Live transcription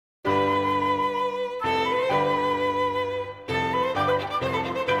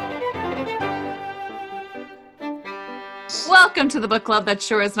Welcome to the book club that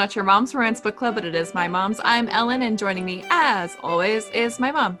sure is not your mom's romance book club, but it is my mom's. I'm Ellen, and joining me, as always, is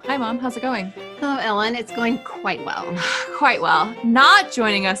my mom. Hi, Mom. How's it going? Hello, Ellen. It's going quite well. Quite well. Not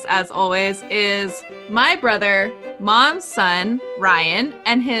joining us, as always, is my brother, Mom's son, Ryan,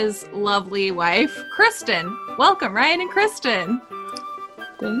 and his lovely wife, Kristen. Welcome, Ryan and Kristen.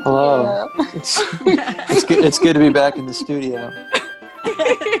 Thank Hello. you. It's good to be back in the studio.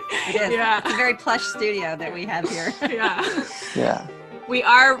 It is. Yeah. It's a very plush studio that we have here. Yeah. Yeah. We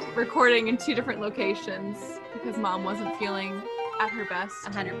are recording in two different locations because Mom wasn't feeling at her best.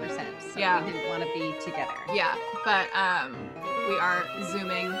 100%. So Yeah. we didn't want to be together. Yeah, but we are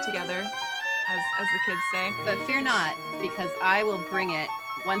Zooming together, as the kids say. But fear not, because I will bring it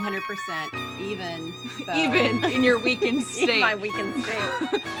 100% even though Even in your weakened in state. my weakened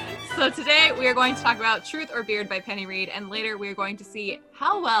state. So today we are going to talk about Truth or Beard by Penny Reid, and later we are going to see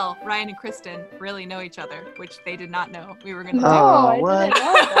how well Ryan and Kristen really know each other, which they did not know we were going to do. No, I what? didn't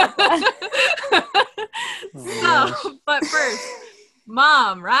know about that. So, but first,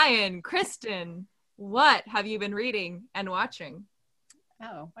 Mom, Ryan, Kristen, what have you been reading and watching?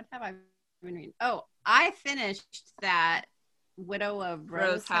 Oh, what have I been reading? Oh, I finished that Widow of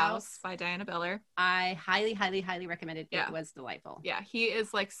Rose House. by Diana Beller. I highly, highly, highly recommend it. Yeah. It was delightful. Yeah, he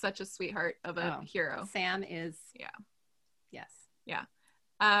is like such a sweetheart of a hero. Sam is. Yeah. Yes.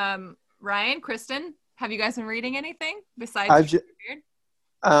 Ryan, Kristen, have you guys been reading anything besides I've Truth or Beard?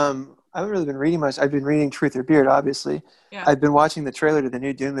 I haven't really been reading much. I've been reading Truth or Beard, obviously. Yeah. I've been watching the trailer to the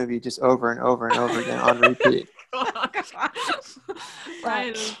new Dune movie just over and over and over again on repeat.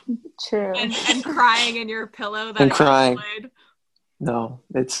 Ryan, True. and crying in your pillow. That And crying. Played. No,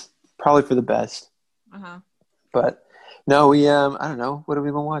 it's probably for the best. Uh-huh. But no, we I don't know. What have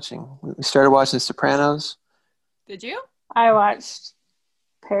we been watching? We started watching The Sopranos. Did you? I watched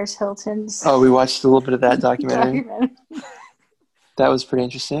Paris Hilton's Oh, we watched a little bit of that documentary. documentary. That was pretty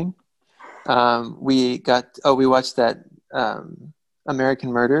interesting. We watched that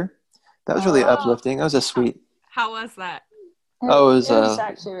American Murder. That was really Oh. uplifting. That was a sweet. How was that? Oh, it It was, was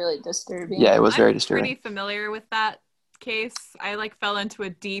actually really disturbing. Yeah, it was very I'm disturbing. pretty familiar with that case. I fell into a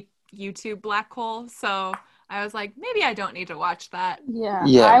deep YouTube black hole, so I was like, maybe I don't need to watch that. Yeah.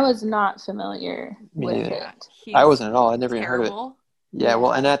 Yeah. I was not familiar Me with neither. it. He's I wasn't at all. I never even heard of it. terrible. Yeah,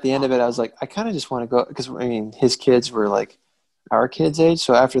 well, and at the end of it, I was like, I kind of just want to go because his kids were like our kids' age.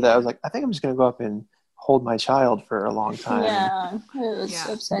 So after that, I was like, I think I'm just going to go up and hold my child for a long time. Yeah, it was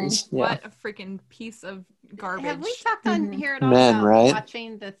Yeah. upsetting. Yeah. What a freaking piece of garbage. Have we talked on Mhm. here at all Men, about right?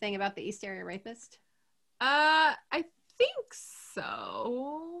 watching the thing about the East Area Rapist? I think so.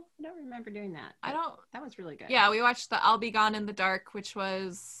 I don't remember doing that. I don't. That was really good. Yeah, we watched the I'll Be Gone in the Dark, which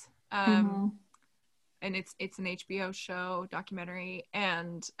was Mhm. and it's an HBO show documentary,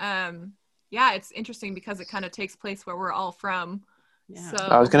 and yeah, it's interesting because it kind of takes place where we're all from. Yeah. So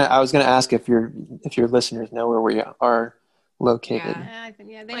I was gonna ask if your listeners know where we are located. Yeah. I think,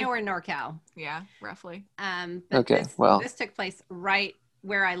 they Like- know we're in NorCal. yeah, roughly. But Okay, well. this took place right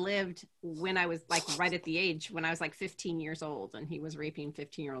where I lived when I was like right at the age when I was like 15 years old, and he was raping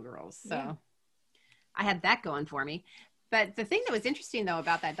 15-year-old girls. So Yeah. I had that going for me. But the thing that was interesting though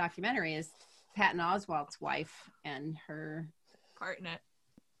about that documentary is Patton Oswalt's wife and her. Part in it.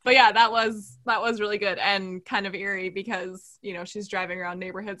 But yeah, that was really good and kind of eerie because she's driving around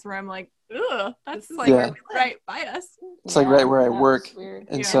neighborhoods where I'm like, ugh, that's This is like Yeah. where we live. right by us. It's like right where I that was work. weird.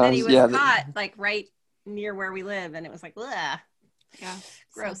 And Yeah. so, And then he was yeah, caught like right near where we live, and it was like, ugh, Yeah,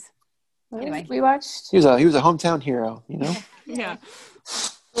 gross. What Anyway. was- we watched he was a hometown hero, you know. Yeah.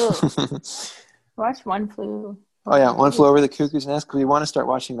 watched One Flew. Oh yeah, One Flew Over the Cuckoo's Nest because we want to start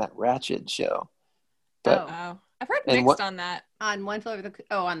watching that Ratchet show. But Oh, I've heard And mixed what- on that. On One Flew Over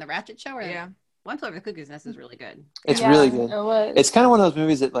the on the Ratchet show, or Yeah. One Flew Over the Cuckoo's Nest is really good. it's Yeah, really good. It was. It's kind of one of those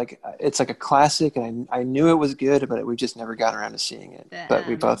movies that it's like a classic, and I knew it was good, but we just never got around to seeing it. The, But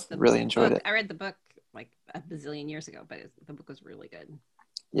we both the really enjoyed book- it. I read the book like a bazillion years ago, but the book was really good.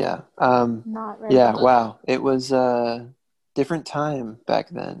 Yeah. not read Yeah. the book. Wow. It was a different time back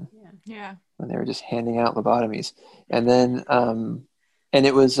then Yeah. when they were just handing out lobotomies, and then and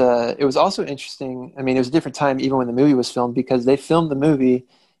it was also interesting. I mean, it was a different time even when the movie was filmed because they filmed the movie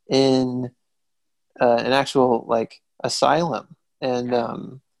in an actual like asylum,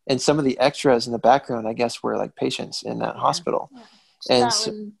 and some of the extras in the background, I guess, were like patients in that hospital. And That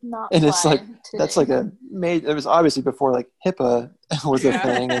so- would not and it's fly like that's like today. it was obviously before like HIPAA was a Yeah.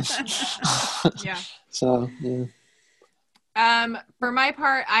 thing, and Yeah. so yeah. For my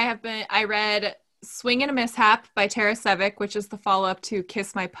part, I read Swing and a Mishap by Tara Sevick, which is the follow-up to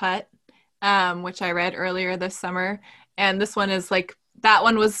Kiss My Putt, which I read earlier this summer. And this one is like that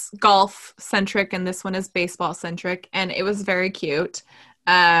one was golf centric and this one is baseball centric, and it was very cute.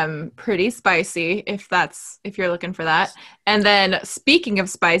 Pretty spicy if you're looking for that. And then speaking of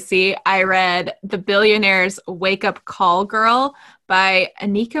spicy, I read The Billionaire's Wake Up Call Girl by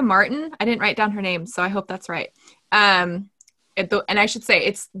Anika Martin. I didn't write down her name, so I hope that's right. And I should say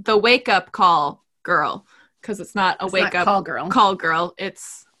it's The Wake Up Call Girl, because it's not a wake up call girl.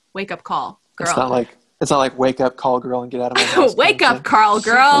 It's Wake Up Call Girl. It's not like wake up, call girl, and get out of my house. Wake up, Carl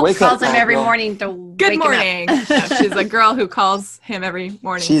girl. Wake calls up, him every girl. morning to Good wake morning. him up. No, she's a girl who calls him every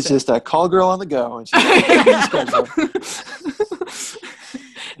morning. She's just a call girl on the go, and she's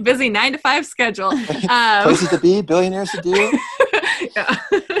busy 9 to 5 schedule. places to be, billionaires to do. Yeah.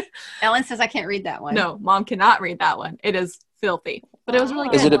 Ellen says I can't read that one. No, Mom cannot read that one. It is filthy, but it was really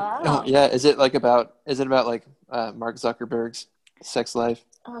Is good. it Wow. Is it about like Mark Zuckerberg's sex life?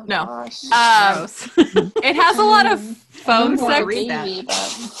 Oh, No. gosh. Gross. It has a lot of phone I sex. read that.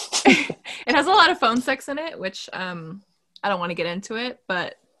 It has a lot of phone sex in it, which I don't want to get into it,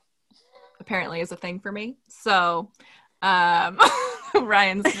 but apparently is a thing for me. So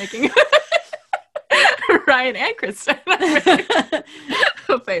Ryan's making Ryan and Kristen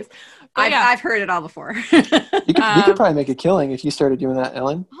a face. But yeah. I've heard it all before. You could probably make a killing if you started doing that,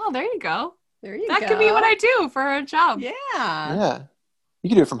 Ellen. Oh, there you go. There you That go. could be what I do for a job. Yeah. Yeah, you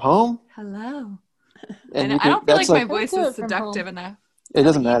could do it from home, Hello. and And you I don't could. feel That's like my like- voice Don't do is it from seductive home. enough. it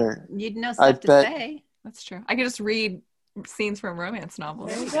doesn't matter. You'd know I stuff to bet- say. That's true. I could just read scenes from romance novels.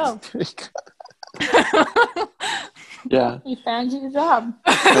 There you go. Yeah. You found your job.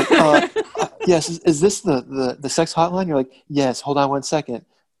 Like, yes. Is this the sex hotline? You're like, yes. Hold on one second.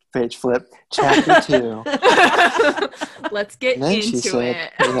 Page flip. Chapter 2. Let's get And then she into said,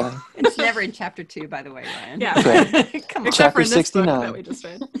 it. yeah. It's never in chapter 2, by the way, Ryan. Yeah. Come on. Except for Chapter in this book 69. that we just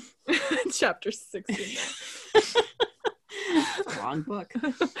read. Chapter 69. It's a long book.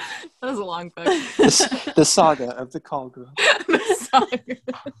 That was a long book. The saga of the call girl.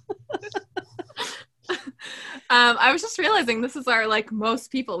 I was just realizing this is our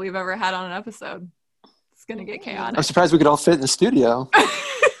most people we've ever had on an episode. It's gonna get chaotic. I'm surprised we could all fit in the studio.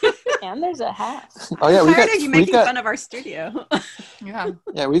 And there's a hat. Oh yeah, Tired of you making got fun of our studio.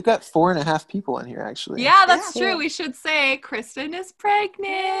 Yeah, we've got 4.5 people in here actually. yeah, that's Yeah. true. We should say Kristen is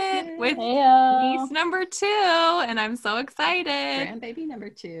pregnant with Heyo. niece number 2, and I'm so excited. Grandbaby number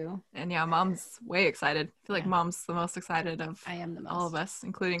 2. And yeah, Mom's way excited. I feel like Yeah. Mom's the most excited of I am the most. all of us,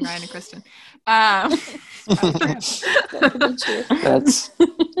 including Ryan and Kristen. That could be true. That's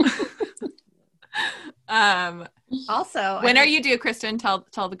Also, when are you due, Kristen? Tell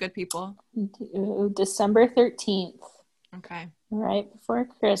the good people. December 13th, Okay. right before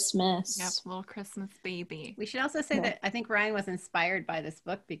Christmas. Yep, little Christmas baby. We should also say Yeah. that I think Ryan was inspired by this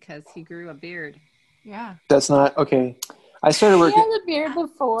book because he grew a beard. Yeah. not okay. I started He working. had a beard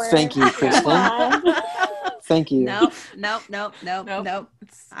before. Thank you, Kristen. Come on. Thank you. Nope. Nope.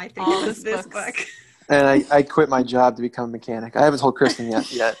 I think All it was this this books. book. And I quit my job to become a mechanic. I haven't told Kristen yet.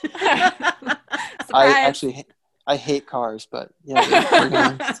 Surprise. I hate cars, but yeah, we're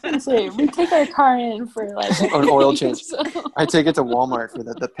gonna, I was gonna say, we take our car in for like An oil change. So. I take it to Walmart for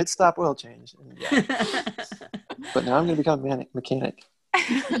the pit stop oil change. And, yeah. But now I'm going to become a mechanic.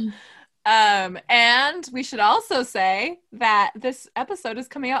 And we should also say that this episode is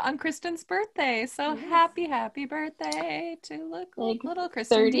coming out on Kristen's birthday. So happy birthday to Like little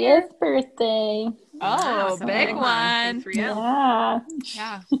Kristen. dear. 30th birthday. Oh, so big one. Good for you. Yeah.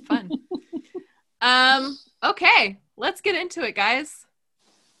 Yeah, fun. Okay, let's get into it, guys.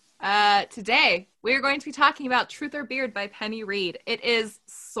 Today we are going to be talking about Truth or Beard by Penny Reed. It is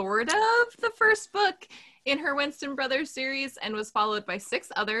sort of the first book in her Winston Brothers series and was followed by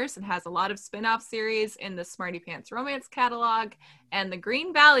 6 others and has a lot of spin-off series in the Smarty Pants romance catalog. And the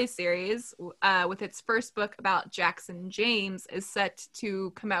Green Valley series, with its first book about Jackson James, is set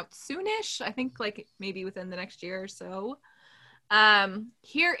to come out soonish. I think maybe within the next year or so.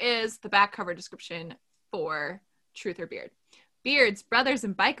 Here is the back cover description for Truth or Beard. Beards, brothers,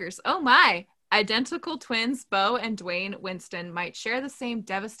 and bikers. Oh my! Identical twins Bo and Dwayne Winston might share the same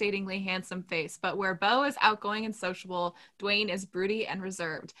devastatingly handsome face, but where Bo is outgoing and sociable, Dwayne is broody and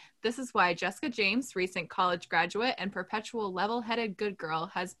reserved. This is why Jessica James, recent college graduate and perpetual level-headed good girl,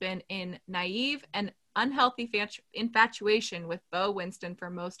 has been in naive and unhealthy infatuation with Bo Winston for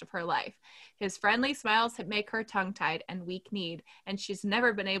most of her life. His friendly smiles make her tongue-tied and weak-kneed, and she's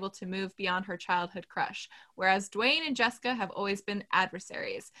never been able to move beyond her childhood crush. Whereas Dwayne and Jessica have always been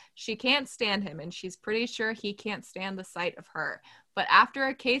adversaries. She can't stand him, and she's pretty sure he can't stand the sight of her. But after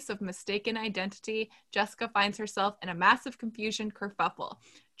a case of mistaken identity, Jessica finds herself in a massive confusion kerfuffle.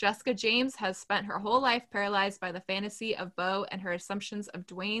 Jessica James has spent her whole life paralyzed by the fantasy of Beau and her assumptions of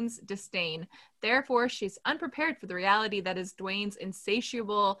Dwayne's disdain. Therefore, she's unprepared for the reality that is Dwayne's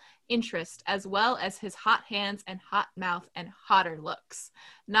insatiable interest, as well as his hot hands and hot mouth and hotter looks.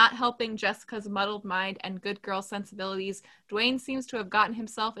 Not helping Jessica's muddled mind and good girl sensibilities, Dwayne seems to have gotten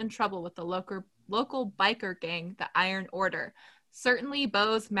himself in trouble with the local biker gang, the Iron Order. Certainly,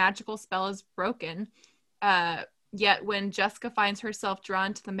 Beau's magical spell is broken, yet when Jessica finds herself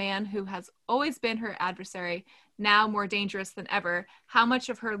drawn to the man who has always been her adversary, now more dangerous than ever, how much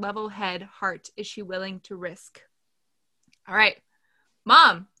of her level-head heart is she willing to risk? All right.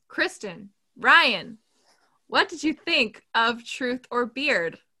 Mom, Kristen, Ryan, what did you think of Truth or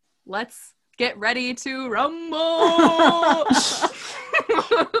Beard? Let's get ready to rumble.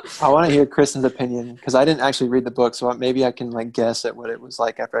 I want to hear Kristen's opinion because I didn't actually read the book, so maybe I can like guess at what it was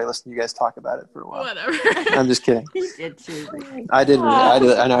like after I listened to you guys talk about it for a while. Whatever. I'm just kidding. You did too. I did read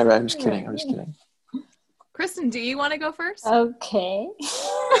it. I know. I'm just kidding. I'm just kidding. Kristen, do you want to go first? Okay.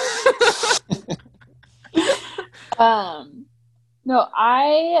 No,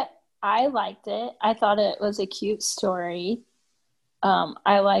 I liked it. I thought it was a cute story.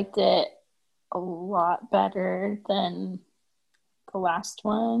 I liked it a lot better than the last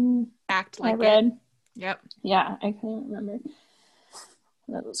one Act like I read. it. Yep. Yeah, I couldn't remember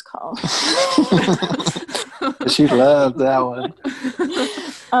what it was called. She loved that one.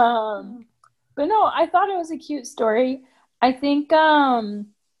 But no, I thought it was a cute story. I think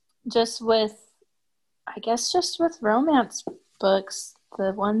just with romance books,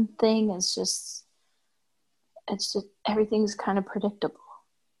 the one thing is just everything's kind of predictable.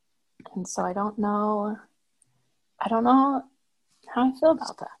 And so I don't know how I feel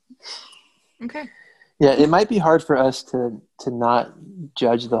about that. Okay. Yeah, it might be hard for us to not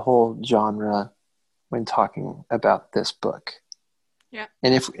judge the whole genre when talking about this book. Yeah.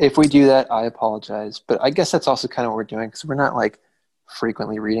 And if we do that, I apologize. But I guess that's also kind of what we're doing because we're not like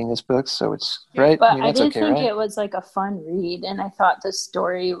frequently reading this book, so it's right. But I mean, I that's did okay, think right? it was like a fun read, and I thought the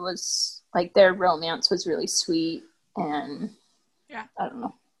story was like their romance was really sweet, and yeah, I don't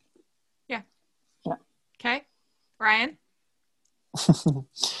know. Yeah. Yeah. Okay, Ryan.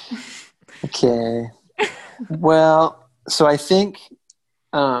 Okay. Well, so I think,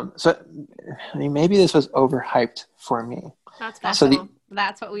 maybe this was overhyped for me. That's That's, possible.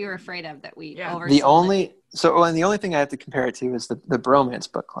 that's what we were afraid of, that we Yeah. oversold The it. only thing I have to compare it to is the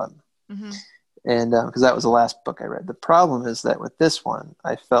Bromance Book Club. Mm-hmm. And because that was the last book I read. The problem is that with this one,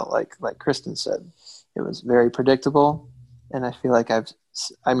 I felt like Kristen said, it was very predictable. And I feel like I'm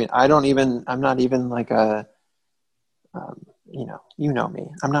not even like a, you know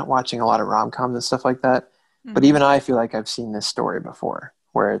me. I'm not watching a lot of rom-coms and stuff like that. Mm-hmm. But even I feel like I've seen this story before,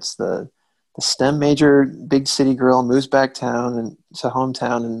 where it's the STEM major, big city girl moves back town and to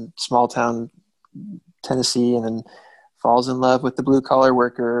hometown in small town Tennessee, and then falls in love with the blue collar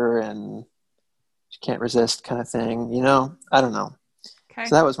worker, and she can't resist, kind of thing. I don't know. Okay.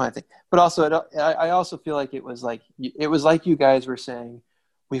 So that was my thing. But also, I also feel like it was like you guys were saying,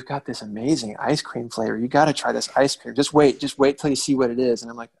 we've got this amazing ice cream flavor. You got to try this ice cream. Just wait till you see what it is.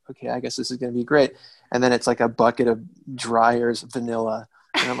 And I'm like, okay, I guess this is going to be great. And then it's like a bucket of Dreyer's vanilla,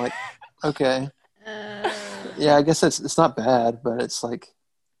 and I'm like, okay, yeah, I guess it's not bad, but it's like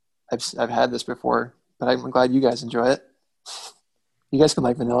I've had this before, but I'm glad you guys enjoy it. You guys can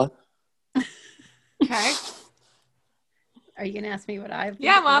like vanilla. Okay. Are you going to ask me what I think?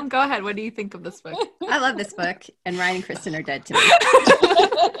 Yeah, of Mom, it? go ahead. What do you think of this book? I love this book, and Ryan and Kristen are dead to me.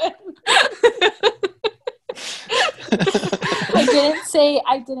 I didn't say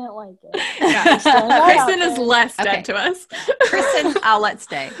I didn't like it. Yeah. Just throwing that out Kristen is there. less Okay. dead to us. Kristen, I'll let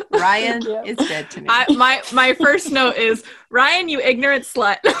stay. Ryan Yep. is dead to me. My first note is, Ryan, you ignorant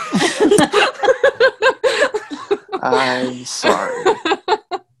slut. I'm sorry.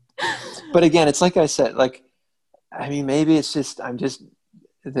 But again, it's like I said, maybe it's just,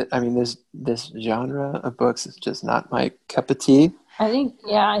 this genre of books is just not my cup of tea. I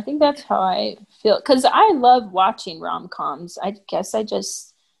think that's how I feel, because I love watching rom-coms. I guess I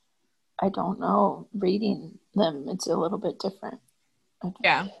don't know, reading them, it's a little bit different.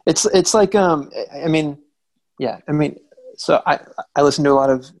 Yeah. It's like, so I listen to a lot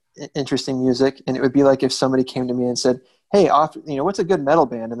of interesting music, and it would be like if somebody came to me and said, hey, what's a good metal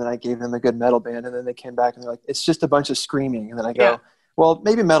band? And then I gave them a good metal band, and then they came back and they're like, it's just a bunch of screaming. And then I go, Yeah. Well,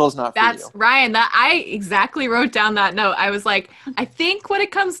 maybe metal's not for That's you. Ryan. That I exactly wrote down that note. I was like, I think what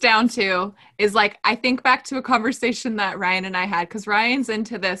it comes down to is like, I think back to a conversation that Ryan and I had because Ryan's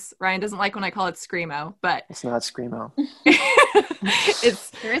into this. Ryan doesn't like when I call it screamo, but It's not screamo.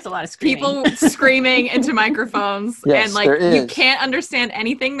 There is a lot of screaming. people screaming into microphones, Yes, and like there you is. can't understand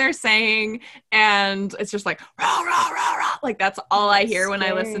anything they're saying, and it's just like rah rah rah rah. Like that's all I hear when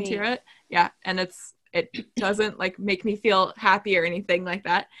I listen to Scary. it. Yeah, and it doesn't like make me feel happy or anything like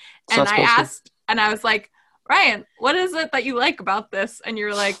that. It's And not I supposed to. asked, and I was like, Ryan, what is it that you like about this? And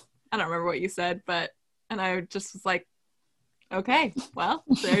you're like, I don't remember what you said, but and I just was like, okay, well,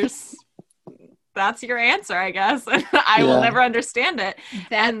 that's your answer, I guess. I will Yeah. never understand it.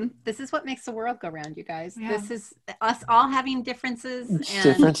 And This is what makes the world go round, you guys. Yeah. This is us all having differences, and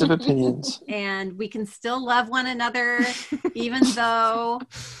Difference of opinions. and we can still love one another even though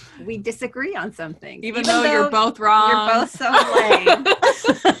we disagree on something. even though you're both wrong. You're both so lame.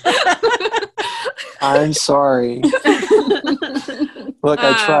 I'm sorry. Look,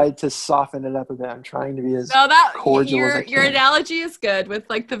 I Uh, tried to soften it up a bit. I'm trying to be as No, that cordial as I your can. analogy is good with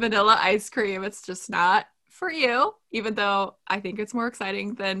like the vanilla ice cream. It's just not for you, even though I think it's more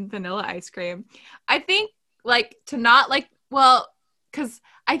exciting than vanilla ice cream. I think like to not like because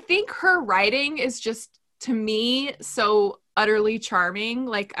I think her writing is just to me so utterly charming.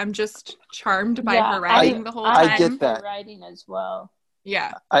 Like I'm just charmed by Yeah, her writing the whole time. I get that. Writing as well.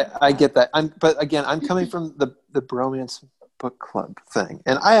 Yeah. I get that. But again, I'm coming from the bromance book club thing,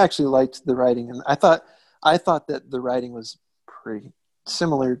 and I actually liked the writing, and I thought that the writing was pretty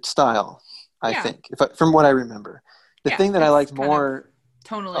similar style. I Yeah. think, from what I remember, the Yeah, thing that I it's liked kind of more,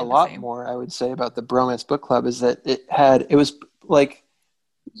 Tonally a the lot same. more, I would say about the bromance book club is that it was like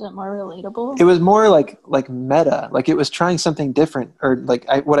Is it more relatable? it was more like meta, like it was trying something different, or like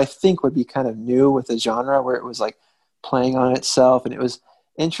what I think would be kind of new with the genre, where it was like playing on itself, and it was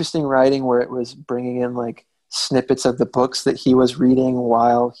interesting writing where it was bringing in like snippets of the books that he was reading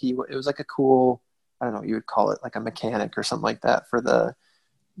while it was like a cool, I don't know, you would call it like a mechanic or something like that for the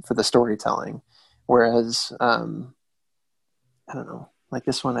storytelling, whereas I don't know, like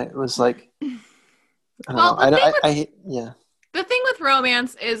this one, it was like I don't Well, know. the thing Yeah. The thing with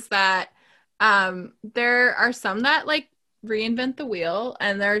romance is that there are some that like reinvent the wheel,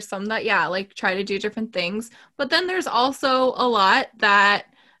 and there are some that like try to do different things, but then there's also a lot that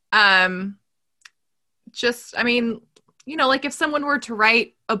just, I mean, you know, like if someone were to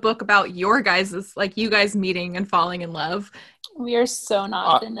write a book about your guys' like you guys meeting and falling in love, We are so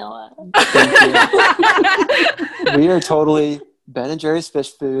not vanilla. We are totally Ben and Jerry's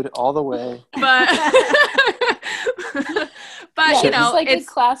fish food all the way. but Yeah, you know, it's like it's a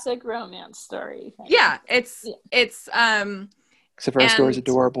classic romance story. it's Except for our story's And-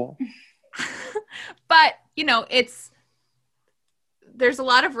 adorable. but you know, there's a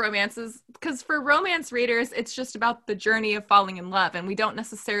lot of romances because for romance readers it's just about the journey of falling in love, and we don't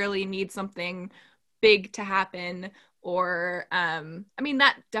necessarily need something big to happen, or I mean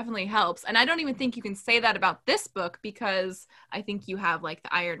that definitely helps, and I don't even think you can say that about this book, because I think you have like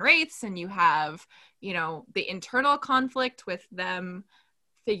the Iron Wraiths, and you have, you know, the internal conflict with them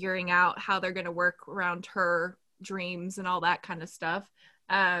figuring out how they're going to work around her dreams and all that kind of stuff,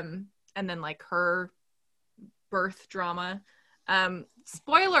 and then like her birth drama.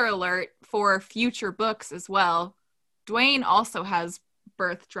 Spoiler alert for future books as well, Dwayne also has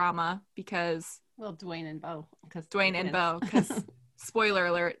birth drama because Well, Dwayne and Bo. because spoiler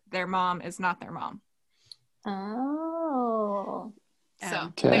alert, their mom is not their mom. Oh. So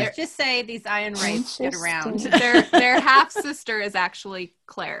Okay. Let's just say these Iron Wraiths get around. Interesting. their half sister is actually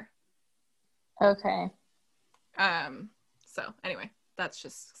Claire. Okay. So anyway, that's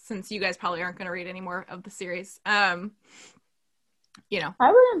just, since you guys probably aren't going to read any more of the series. You know, I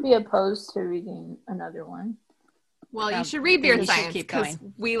wouldn't be opposed to reading another one. well, you Um, should read then Beard you should Science keep because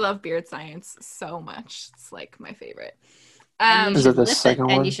going. we love Beard Science so much. It's like my favorite. And you Is should it the listen, second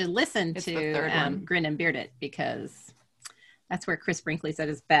and one? you should listen It's the to third one. Grin and Beard It, because that's where Chris Brinkley's at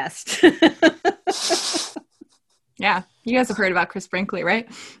his best. Yeah, you guys have heard about Chris Brinkley, right?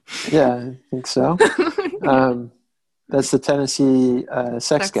 Yeah, I think so. That's the Tennessee sex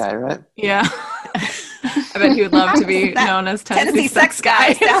Sex- guy, right? Yeah. I bet he would love to be That- known as Tennessee Sex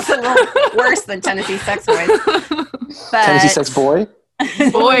Guy sounds a little worse than Tennessee Sex Boys. But Tennessee sex boy.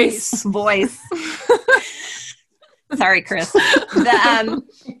 Voice. Voice. Sorry, Chris.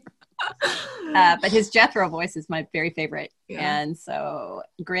 But his Jethro voice is my very favorite. Yeah. And so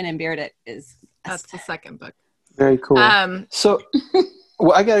Grin and Beard It is That's the second book. Very cool. So,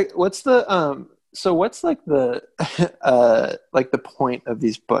 well, what's the what's like the like the point of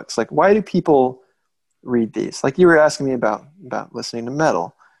these books? Like, why do people read these? Like you were asking me about listening to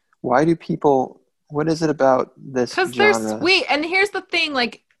metal. Why do people? What is it about this genre? Because they're sweet, and here's the thing: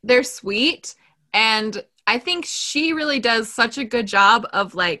 like they're sweet, and I think she really does such a good job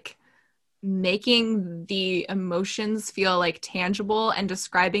of like making the emotions feel like tangible and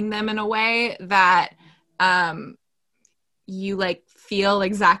describing them in a way that you like feel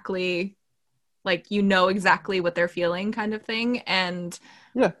exactly like you know exactly what they're feeling, kind of thing. And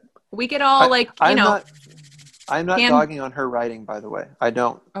yeah, we get all I'm not dogging on her writing, by the way. I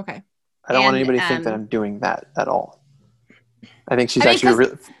don't okay. I don't want anybody to think that I'm doing that at all. I think she's actually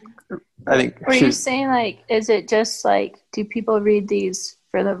really. I think. Were you saying like, is it just like, do people read these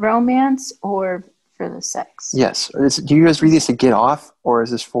for the romance or for the sex? Yes. Do you guys read these to get off, or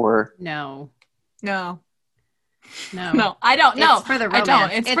is this for? No. I don't know. It's for the romance. I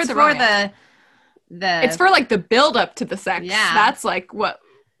don't. It's for the romance. It's for like the build up to the sex. Yeah. That's like what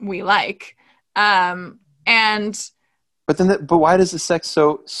we like. And but why does the sex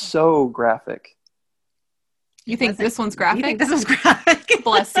so graphic? You think this one's graphic? You think this one's graphic?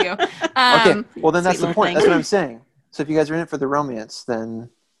 Bless you. Okay, well then that's the point. Thing. That's what I'm saying. So if you guys are in it for the romance, then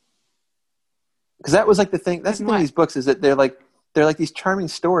because that was like the thing. That's the thing with these books is that they're like these charming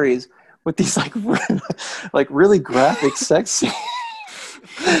stories with these like like really graphic sex scenes.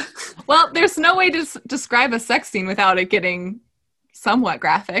 Well, there's no way to describe a sex scene without it getting somewhat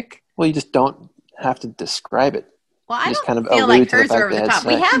graphic. Well, you just don't have to describe it. Well, I don't feel like hers are over the top. Sex.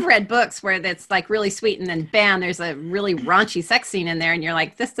 We have read books where that's like really sweet, and then bam, there's a really raunchy sex scene in there, and you're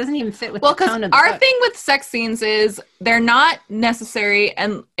like, this doesn't even fit with the tone of the our book. thing with sex scenes is they're not necessary,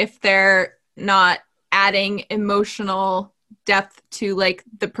 and if they're not adding emotional depth to like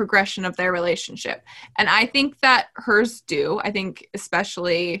the progression of their relationship, and I think that hers do. I think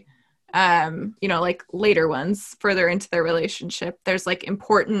especially, like later ones further into their relationship, there's like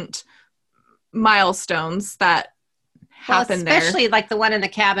important milestones that happen there. Especially like the one in the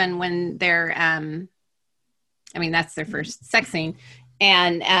cabin when they're that's their first sex scene,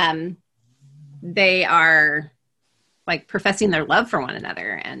 and they are like professing their love for one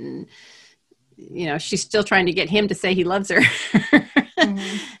another, and she's still trying to get him to say he loves her.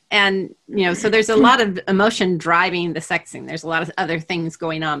 Mm-hmm. And so there's a lot of emotion driving the sex scene. There's a lot of other things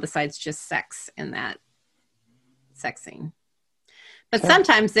going on besides just sex in that sex scene. But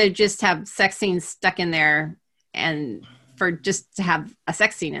sometimes they just have sex scenes stuck in there and for just to have a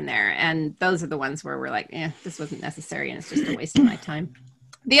sex scene in there. And those are the ones where we're like, this wasn't necessary and it's just a waste of my time.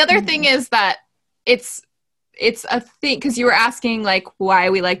 The other thing is that it's a thing, because you were asking like why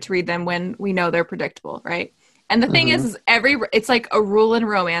we like to read them when we know they're predictable, right? And the thing is it's like a rule in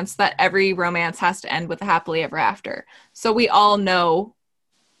romance that every romance has to end with a happily ever after. So we all know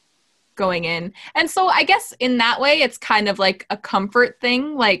going in. And so I guess in that way, it's kind of like a comfort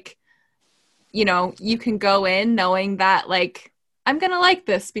thing. Like, you can go in knowing that like, I'm going to like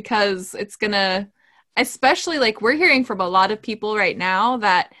this because it's going to, especially like we're hearing from a lot of people right now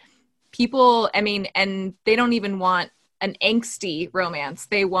that and they don't even want an angsty romance.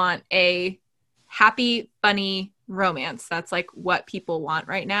 They want a happy, funny romance. That's like what people want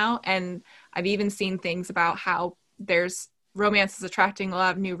right now. And I've even seen things about how there's romance is attracting a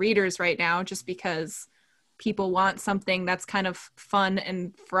lot of new readers right now just because people want something that's kind of fun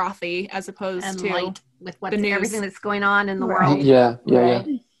and frothy as opposed to light with everything that's going on in the world. Yeah.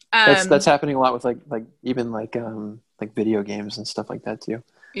 That's happening a lot with like even like video games and stuff like that too.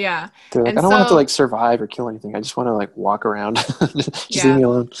 Yeah. They're like, I don't want to like survive or kill anything. I just want to like walk around. Just leave me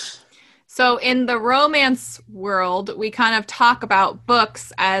alone. So in the romance world, we kind of talk about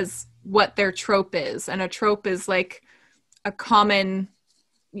books as what their trope is. And a trope is like a common,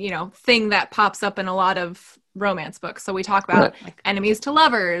 thing that pops up in a lot of romance books. So we talk about like enemies to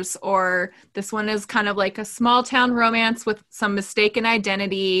lovers, or this one is kind of like a small town romance with some mistaken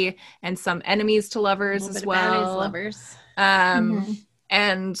identity and some enemies to lovers as well. Lovers. And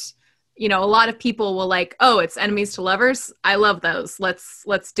a lot of people will like, oh, it's enemies to lovers. I love those.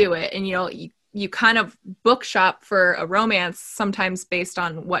 Let's do it. And you kind of book shop for a romance sometimes based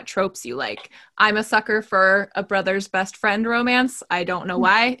on what tropes you like. I'm a sucker for a brother's best friend romance. I don't know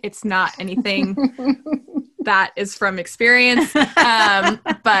why. It's not anything that is from experience.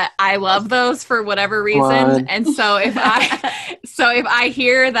 But I love those for whatever reason. And so if I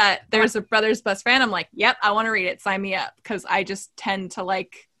hear that there's a brother's best friend, I'm like, yep, I want to read it. Sign me up. Because I just tend to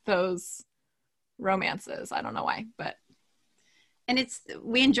like those romances. I don't know why, but. And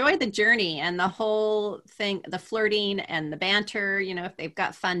we enjoy the journey and the whole thing, the flirting and the banter, if they've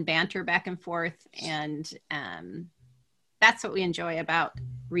got fun banter back and forth. And that's what we enjoy about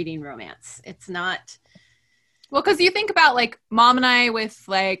reading romance. It's not. Well, because you think about like Mom and I with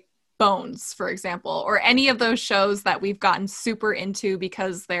like Bones, for example, or any of those shows that we've gotten super into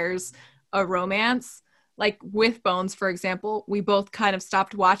because there's a romance. Like with Bones, for example, we both kind of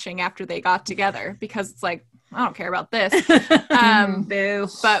stopped watching after they got together because it's like, I don't care about this. Boo.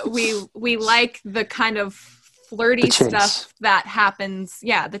 But we like the kind of flirty stuff that happens.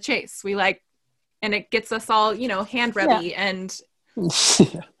 Yeah, the chase. We like, and it gets us all, hand rubby and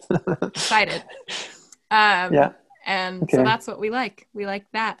excited. Yeah. And Okay. so that's what we like. We like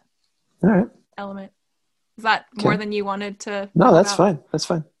that All right. element. Is that more than you wanted to? No, know that's about? fine. That's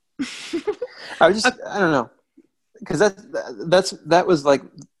fine. I don't know. Because that was like,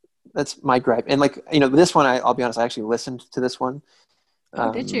 that's my gripe. And like, this one, I'll be honest, I actually listened to this one.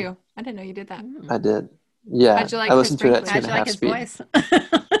 Oh, did you? I didn't know you did that. I did. Yeah. How'd you like I listened to it at Chris How'd you like his 2.5 speed. voice?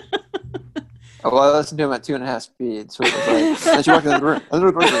 Oh, well, I listened to him at 2.5 speed. So it was like, as you walk in the room,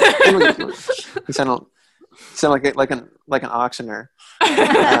 he sounded like an auctioneer. But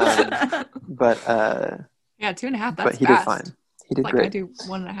Yeah, 2.5. That's but he fast. did fine. He did Like great. I do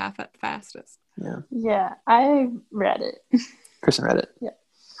 1.5 at fastest. Yeah. Yeah, I read it. Kristen read it.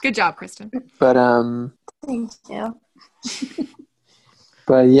 Good job, Kristen. But Thank you.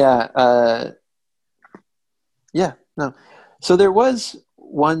 But yeah, no. So there was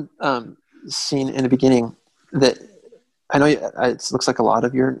one scene in the beginning that I know it looks like a lot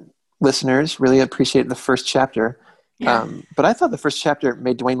of your listeners really appreciate the first chapter. Yeah. But I thought the first chapter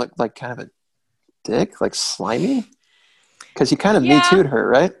made Dwayne look like kind of a dick, like slimy, because he kind of Yeah. Me Too'd her,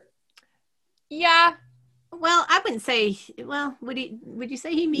 right? Yeah. Well, I wouldn't say. Well, would you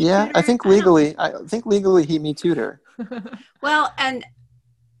say he Me Too'd Yeah, her? I think legally he Me Too'd her. Well, and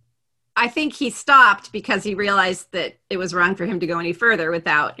I think he stopped because he realized that it was wrong for him to go any further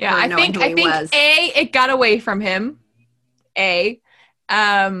without Yeah, her I knowing think who he was. it got away from him. And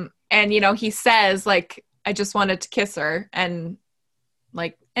he says like, I just wanted to kiss her, and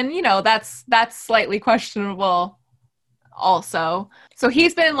that's slightly questionable also. So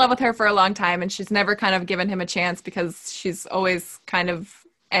he's been in love with her for a long time, and she's never kind of given him a chance because she's always kind of,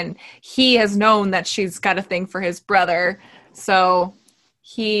 and he has known that she's got a thing for his brother. So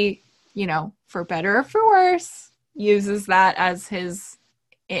he, for better or for worse, uses that as his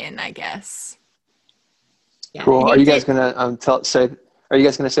in, I guess. Yeah, Cool. and Are he you guys did- gonna say? Are you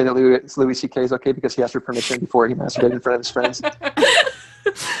guys gonna say that Louis C.K. is okay because he asked for permission before he masturbated in front of his friends?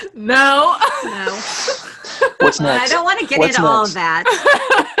 No. No. What's Well, I next? don't want to get What's into all next? of that.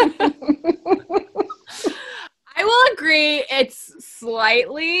 I will agree it's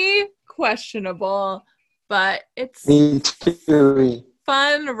slightly questionable, but it's Me too.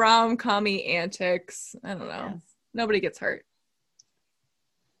 fun rom-com-y antics. I don't know. Yes. Nobody gets hurt.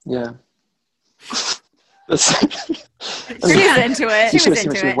 Yeah. That's- She's into it. You should have was seen what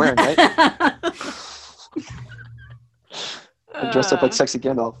into she was it. wearing, right? Dressed up like Uh, sexy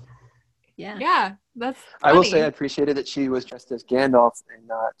Gandalf. Yeah. yeah, that's I will funny. say I appreciated that she was dressed as Gandalf and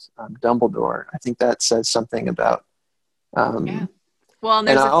not Dumbledore. I think that says something about. Yeah. Well, and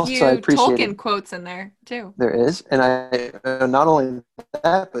there's And a also few I appreciated- Tolkien quotes in there too. There is, and I not only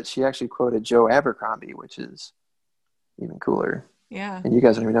that, but she actually quoted Joe Abercrombie, which is even cooler. Yeah. And you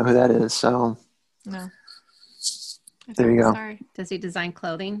guys don't even know who that is, so No. There you go. Sorry. Does he design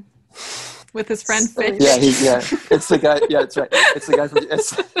clothing? With his friend So Fitch. yeah, it's the guy. Yeah, that's right. It's the guy from.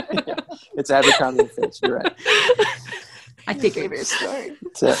 It's Abercrombie and Fitch. You're right. I figured. Favorite story.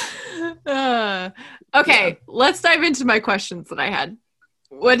 That's it. Okay, let's dive into my questions that I had.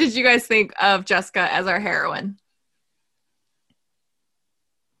 What did you guys think of Jessica as our heroine?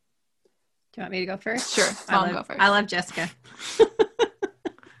 Do you want me to go first? Sure, I'll go first. I love Jessica.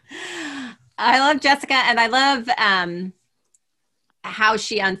 I love Jessica, and I love how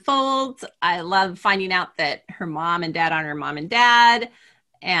she unfolds. I love finding out that her mom and dad aren't her mom and dad,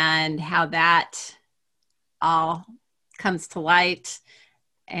 and how that all comes to light.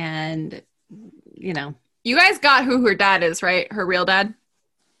 And, You guys got who her dad is, right? Her real dad?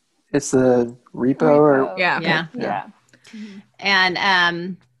 It's the repo, or Yeah. Okay. yeah. Yeah.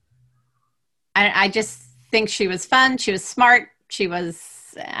 And I just think she was fun. She was smart. She was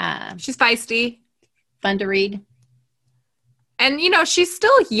She's feisty. fun to read. And, she's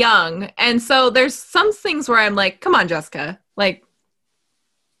still young. And so there's some things where I'm like, come on, Jessica.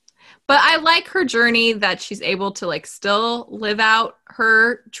 But I like her journey that she's able to, still live out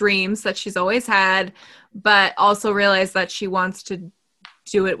her dreams that she's always had, but also realize that she wants to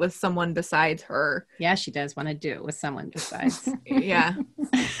do it with someone besides her. Yeah, she does want to do it with someone besides. Yeah.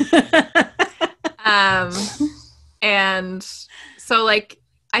 And so,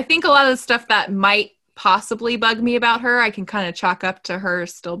 I think a lot of the stuff that might possibly bug me about her, I can kind of chalk up to her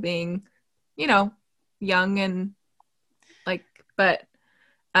still being, young and but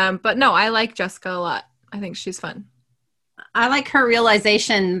But no, I like Jessica a lot. I think she's fun. I like her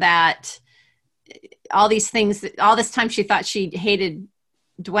realization that all these things, all this time she thought she hated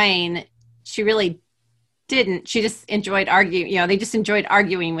Dwayne, she really didn't. She just enjoyed arguing. You know, they just enjoyed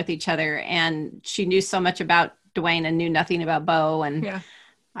arguing with each other, and she knew so much about Dwayne and knew nothing about Bo. And Yeah.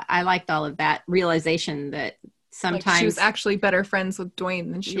 I liked all of that realization that sometimes Like she was actually better friends with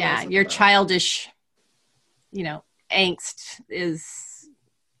Dwayne than she was with your Bo. childish, angst is,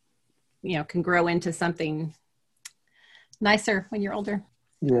 can grow into something nicer when you're older.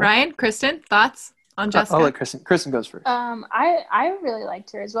 Yeah. Ryan, Kristen, thoughts on Jessica? I'll let Kristen goes first. I really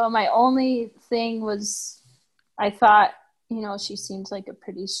liked her as well. My only thing was, I thought, she seemed like a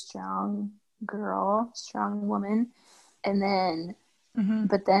pretty strong girl, strong woman. And then, Mhm.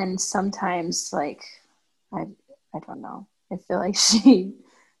 but then sometimes, like, I don't know. I feel like she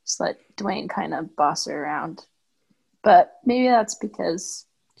just let Dwayne kind of boss her around. But maybe that's because,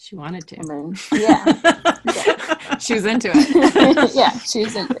 She wanted to. I mean, yeah. She was into it. Yeah, she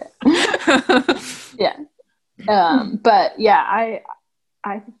was into it. Yeah. But yeah,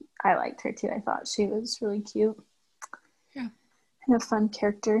 I liked her too. I thought she was really cute. Yeah. And a fun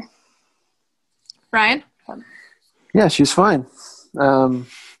character. Ryan? Yeah, she's fine. I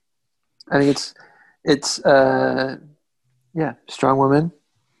think it's strong woman.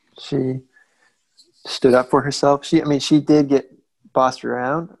 She stood up for herself. She did get bossed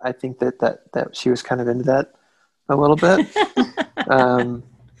around. I think that she was kind of into that a little bit.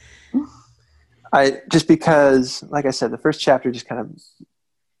 Because, like I said, the first chapter just kind of,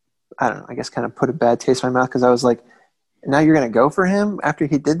 I don't know, I guess kind of put a bad taste in my mouth, because I was like, now you're going to go for him after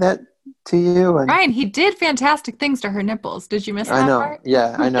he did that to you? And Ryan, he did fantastic things to her nipples. Did you miss that I know. part?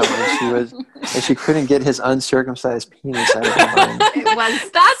 Yeah, I know. And she couldn't get his uncircumcised penis out of her mind. It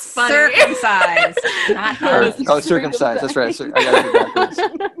was That's funny. circumcised, not hers. Oh, circumcised. That's right. I got it backwards.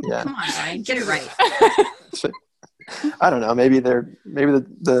 Yeah. Come on, Ryan, get it right. I don't know. Maybe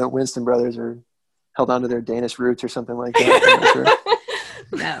the Winston brothers are held on to their Danish roots or something like that. I'm not sure.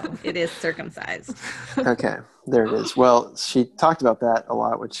 No, it is circumcised. Okay, there it is. Well, she talked about that a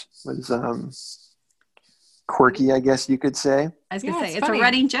lot, which was quirky, I guess you could say. I was going to Yeah, say, it's it's funny. a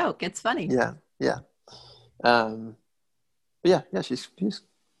running joke. It's funny. Yeah. But yeah, she's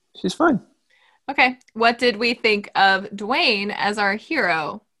fine. Okay. What did we think of Dwayne as our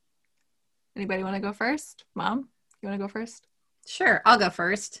hero? Anybody want to go first? Mom, you want to go first? Sure, I'll go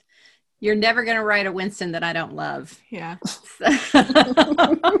first. You're never going to write a Winston that I don't love. Yeah.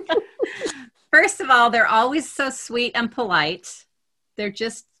 First of all, they're always so sweet and polite. They're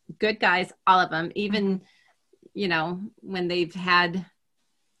just good guys, all of them, even, when they've had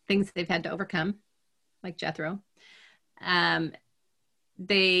things they've had to overcome, like Jethro. Their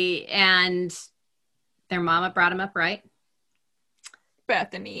mama brought them up right.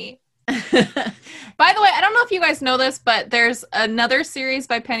 Bethany. By the way, I don't know if you guys know this, but there's another series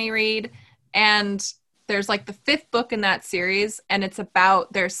by Penny Reed, and there's like the 5th book in that series, and it's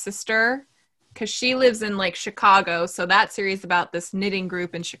about their sister, because she lives in like Chicago. So that series is about this knitting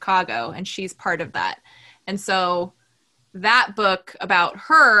group in Chicago, and she's part of that. And so that book about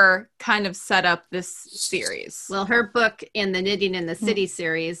her kind of set up this series. Well, her book in the Knitting in the City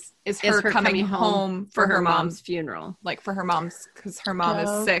series is her coming home for her mom's funeral. Like for her mom's, because her mom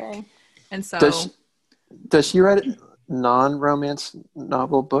is sick. Okay. And so Does she write non-romance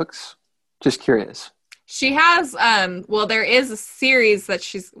novel books? Just curious. she has, there is a series that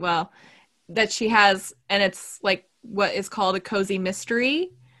she has, and it's like what is called a cozy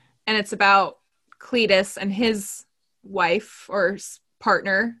mystery. And it's about Cletus and his wife or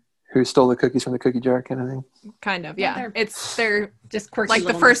partner. Who stole the cookies from the cookie jar, kind of thing? Kind of, yeah. They're Just quirky. like the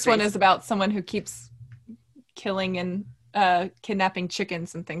little first one mysteries. is about someone who keeps killing and kidnapping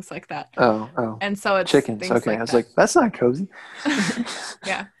chickens and things like that. Oh. And so it's Chickens. things Okay. like I was that. like, that's not cozy.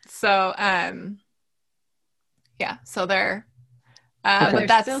 Yeah. So so they're Okay.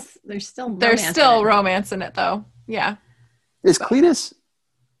 but there's still there's romance still in it. romance in it though. Yeah. Is Cletus?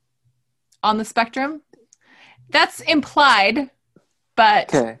 On the spectrum. That's implied,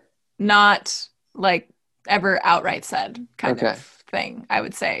 but Okay. not like ever outright said kind Okay. of thing, I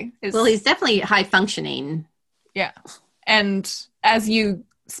would say. Well, he's definitely high functioning. Yeah. And as you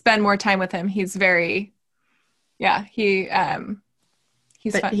spend more time with him, he's very, he's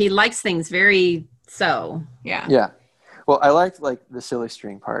But fun. he likes things very so. Yeah. Yeah. Well, I liked like the silly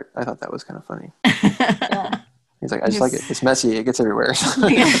string part. I thought that was kind of funny. Yeah. He's like, I just like it. It's messy. It gets everywhere.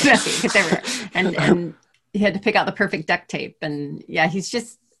 It's everywhere. And he had to pick out the perfect duct tape. And yeah, he's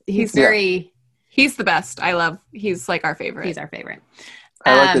very, He's the best. He's like our favorite. he's our favorite.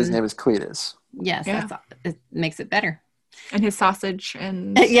 I like that his name is Cletus. Yes, Yeah. it makes it better. And his sausage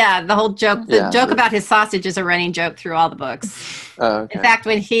and Yeah, the whole joke. The Yeah. joke about his sausage is a running joke through all the books. Oh, okay. In fact,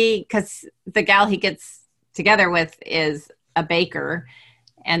 because the gal he gets together with is a baker,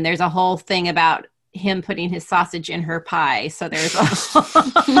 and there's a whole thing about him putting his sausage in her pie. So there's a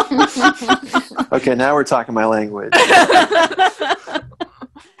Okay, now we're talking my language.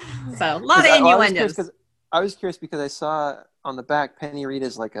 so a lot of innuendos. I was curious because I saw on the back Penny Reed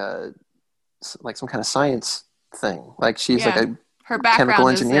is like some kind of science thing. Like she's like a her background chemical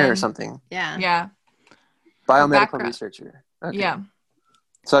engineer is or something. Yeah. Yeah. Biomedical background. researcher. Okay. Yeah.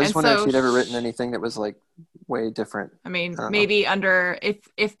 So I just And wondered so if she'd ever written anything that was like way different. I mean, I don't know. maybe under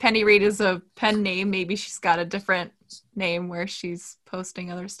if Penny Reed is a pen name, maybe she's got a different name where she's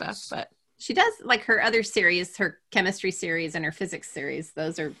posting other stuff. But She does like her other series, her chemistry series and her physics series.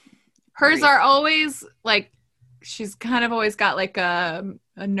 Those are hers very- are always like she's kind of always got like a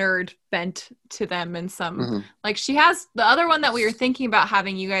nerd bent to them in some Mhm. like she has the other one that we were thinking about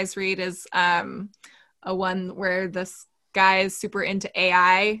having you guys read is a one where this guy is super into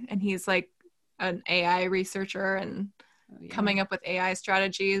AI and he's like an AI researcher and coming up with AI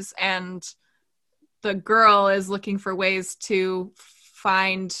strategies, and the girl is looking for ways to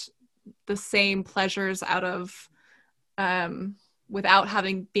find the same pleasures out of without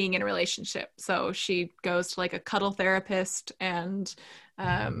being in a relationship. So she goes to like a cuddle therapist and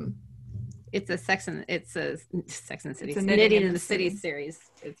it's a Sex and City. It's a Knitting in the City series.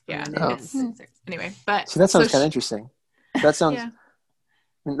 It's from Yeah. Knitting in the City series. anyway, but See, that sounds so kind of interesting. That sounds. Yeah.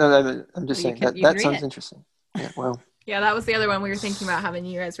 No, I'm just Well, saying you that can read sounds it. interesting. Yeah. Well. Yeah, that was the other one we were thinking about having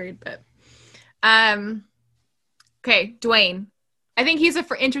you guys read. But okay, Dwayne. I think he's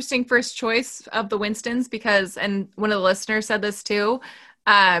interesting first choice of the Winstons because, and one of the listeners said this too,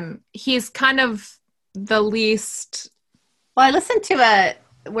 he's kind of the least Well, I listened to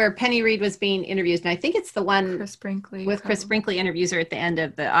where Penny Reed was being interviewed, and I think it's the one Chris Brinkley. with Chris Brinkley interviews her at the end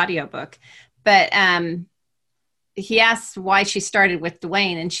of the audiobook. But he asked why she started with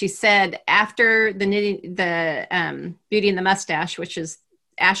Dwayne, and she said after the Beauty and the Mustache, which is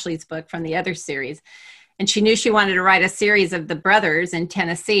Ashley's book from the other series, and she knew she wanted to write a series of the brothers in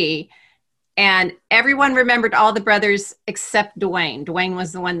Tennessee, and everyone remembered all the brothers except Dwayne. Dwayne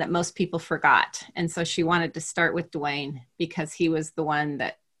was the one that most people forgot, and so she wanted to start with Dwayne because he was the one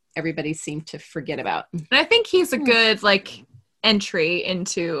that everybody seemed to forget about. And I think he's a good like entry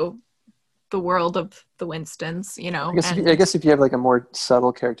into the world of the Winstons, you know. I guess if you have like a more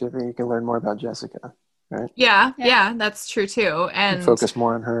subtle character, then you can learn more about Jessica, right? Yeah, that's true too. And focus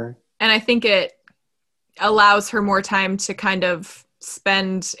more on her. And I think it allows her more time to kind of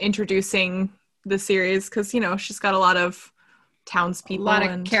spend introducing the series because, you know, she's got a lot of townspeople. A lot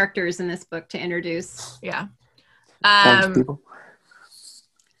of characters in this book to introduce. Yeah. Townspeople.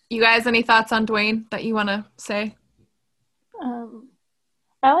 You guys, any thoughts on Dwayne that you want to say?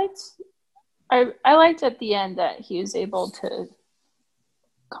 I liked at the end that he was able to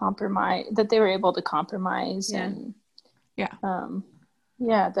compromise, that they were able to compromise, and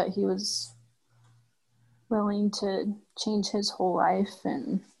that he was willing to change his whole life,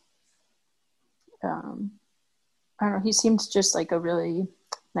 and I don't know, he seemed just like a really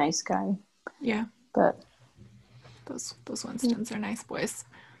nice guy. Yeah, but those Winstons are nice boys.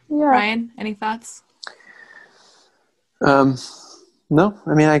 Yeah. Ryan, any thoughts? No,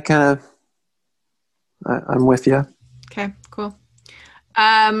 I mean, I'm with you. Okay, cool.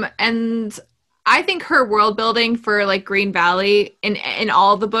 And I think her world building for like Green Valley in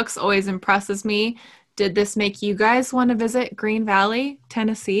all the books always impresses me. Did this make you guys want to visit Green Valley,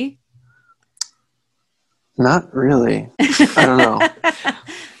 Tennessee? Not really. I don't know.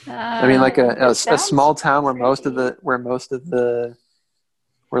 I mean, like a small town where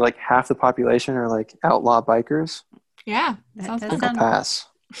where like half the population are like outlaw bikers. Yeah, That I think I'll pass.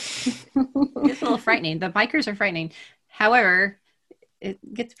 It's a little frightening. The bikers are frightening. However, it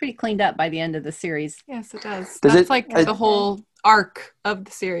gets pretty cleaned up by the end of the series. Yes, it does. Does That's it- like the whole arc of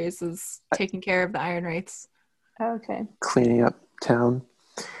the series is taking care of the Iron Wraiths. Okay. Cleaning up town.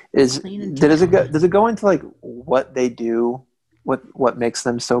 Cleaning Does it go into like what they do, what makes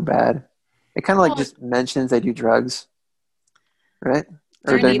them so bad? It kind of like Well, just mentions they do drugs, right?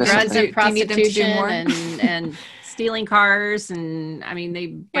 There did I need miss drugs something? and Do you need them to do prostitution more? and stealing cars, and I mean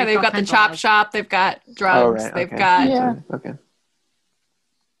they Yeah, they've got the chop shop. They've got drugs. right, They've okay. got. Yeah. Okay.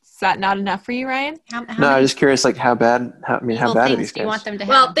 Is that not enough for you, Ryan? How No, many I'm just curious, like how bad are evil these things do you guys? want them to have?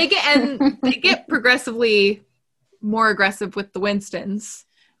 Well, they get progressively more aggressive with the Winstons.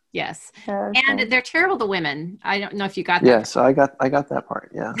 yes, Okay. and they're terrible to women. I don't know if you got that. Yeah, so I got that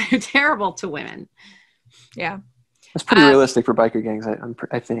part. Yeah, They're terrible to women. Yeah. that's pretty realistic for biker gangs.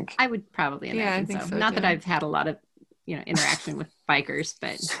 I think. I would probably Yeah, I imagine think so. so, Not too. that I've had a lot of, interaction with bikers,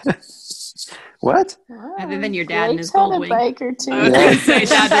 but What? other than your dad and Blake's his gold had a wing. biker too. I was Yeah. gonna say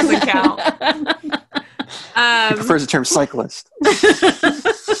that doesn't count. He prefers the term cyclist.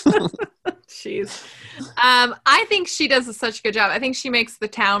 Jeez. I think she does such a good job. I think she makes the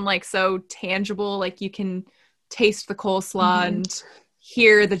town like so tangible. Like you can taste the coleslaw and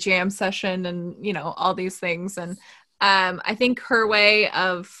hear the jam session and, all these things. And I think her way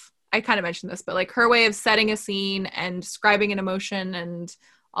of, I kind of mentioned this, but like her way of setting a scene and describing an emotion and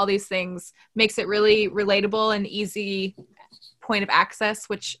all these things makes it really relatable and easy point of access,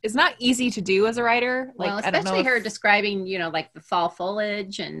 which is not easy to do as a writer. Like, Well, I don't know especially if- her describing, like the fall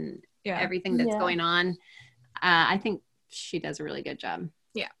foliage and everything that's Yeah. going on. I think she does a really good job.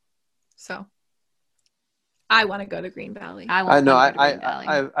 So I want to go to Green Valley. I know. want to go to Green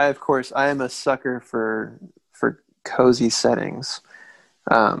Valley. I of course, I am a sucker for cozy settings.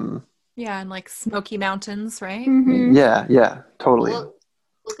 Yeah, and like Smoky Mountains, right? Mhm. Yeah, totally.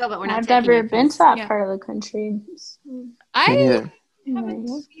 We'll go, but we're not I've taking never you been because- to that Yeah. part of the country. I Yeah. haven't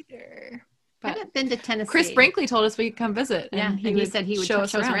Nice. either. I But haven't been to Tennessee. Chris Brinkley told us we could come visit. Yeah, and he said he would show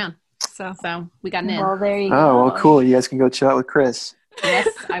us around. So So we got an in. Well, there you go. Oh, well, cool. You guys can go chill out with Chris. Yes,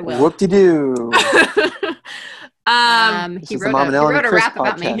 I will. Whoop-de-doo. This He is the wrote Mom and Ellen a Chris rap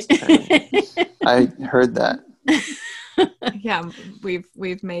about me. podcast. I heard that. yeah,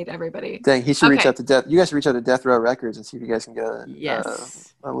 we've made everybody. Dang, he should reach Okay. out to Death. You guys should reach out to Death Row Records and see if you guys can get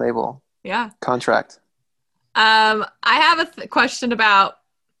Yes. a label Yeah. contract. I have a question about.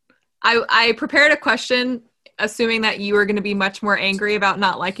 I prepared a question assuming that you were going to be much more angry about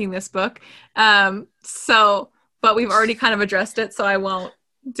not liking this book. But we've already kind of addressed it, so I won't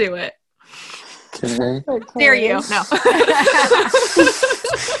do it. Okay. Okay. Dare you? No.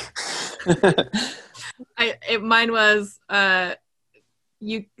 Mine was the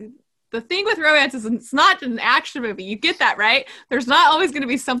thing with romance is it's not an action movie. You get that, right? There's not always going to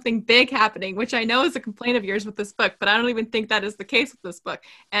be something big happening, which I know is a complaint of yours with this book, but I don't even think that is the case with this book.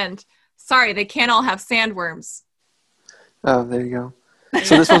 And sorry, they can't all have sandworms. Oh, there you go.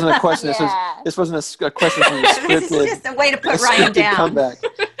 So this wasn't a question. Yeah. This wasn't a question from the This is scripted. just a way to put a Ryan scripted down. comeback.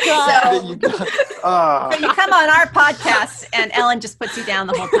 God. That you got- oh, So you come on our podcast and Ellen just puts you down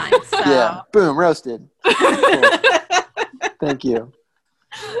the whole time. So yeah. Boom, roasted. Cool. Thank you.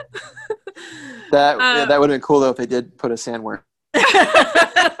 That would have been cool though if they did put a sandworm.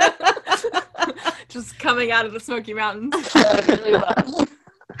 Just coming out of the Smoky Mountains.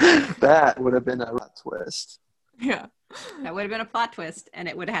 That would have been a twist. Yeah. that would have been a plot twist and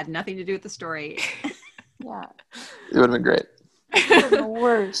it would have had nothing to do with the story. Yeah. It would have been great. The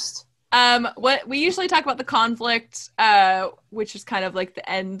worst. What we usually talk about the conflict, which is kind of like the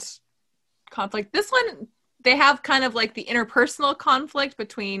end conflict. This one, they have kind of like the interpersonal conflict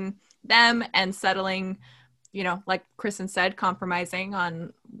between them and settling, like Kristen said, compromising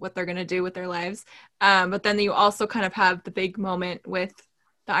on what they're going to do with their lives. But then you also kind of have the big moment with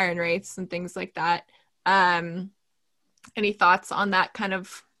the Iron Wraiths and things like that. Any thoughts on that kind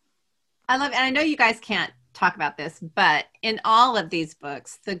of? And I know you guys can't talk about this, but in all of these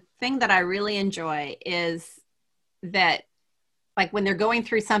books, the thing that I really enjoy is that, like, when they're going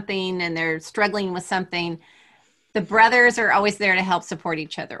through something and they're struggling with something, the brothers are always there to help support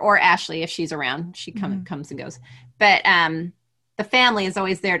each other, or Ashley, if she's around, she comes and goes. But the family is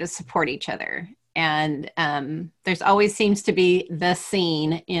always there to support each other. And there's always seems to be the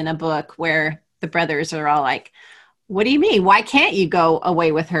scene in a book where the brothers are all like, what do you mean? Why can't you go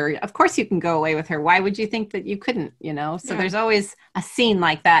away with her? Of course you can go away with her. Why would you think that you couldn't, So Yeah. there's always a scene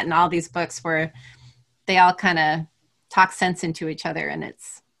like that in all these books where they all kind of talk sense into each other, and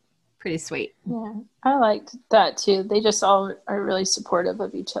it's pretty sweet. Yeah. I liked that too. They just all are really supportive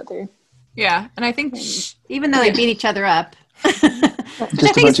of each other. Yeah. And I think Even though they beat each other up. Just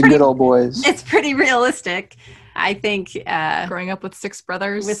a bunch of good old boys. It's pretty realistic. I think growing up with six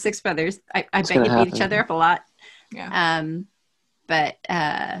brothers. with six brothers, I bet you gonna beat each happen. other up a lot. Yeah. But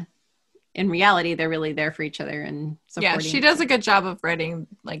in reality, they're really there for each other and Yeah, supporting. she does a good job of writing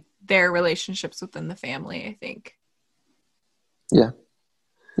like their relationships within the family, I think. Yeah.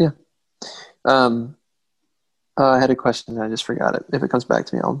 I had a question and I just forgot it. If it comes back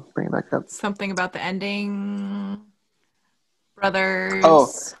to me, I'll bring it back up. Something about the ending. Brothers.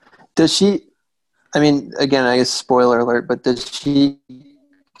 Oh. Does she? I mean, again, I guess spoiler alert. But does she?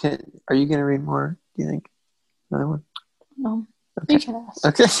 Are you going to read more? Do you think another one? No. Okay. You can ask.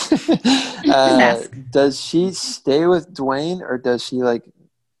 Okay. ask. Does she stay with Dwayne, or does she like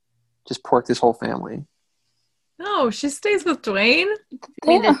just pork this whole family? No, she stays with Dwayne. I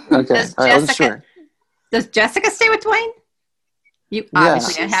mean, Yeah. Okay, Does all right, I wasn't Jessica- sure. Does Jessica stay with Dwayne? You Yeah.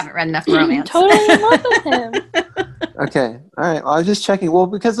 obviously haven't read enough romance. Totally in love with him. Okay. All right. Well, I was just checking. Well,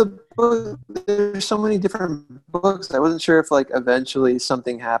 because there's so many different books, I wasn't sure if like eventually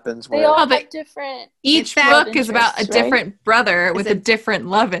something happens They where. all but have different. Each that book is about a interests, right? different brother with Is a it- different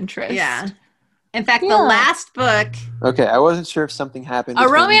love interest. Yeah. In fact, Yeah. the last book, Okay, I wasn't sure if something happened. A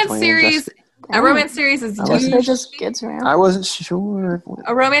between romance Dwayne and series. Jessica. A romance series is I wasn't- Jessica usually just gets around. I wasn't sure.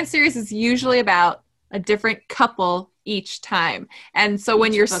 a romance series is usually about a different couple each time. And so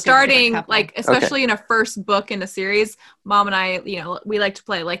when Each you're book is a different starting, couple. like, especially in a first book in a series, Mom and I, we like to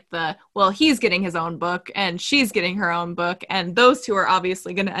play like he's getting his own book and she's getting her own book. And those two are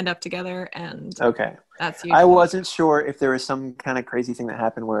obviously going to end up together. And Okay. that's usually. I wasn't sure if there was some kind of crazy thing that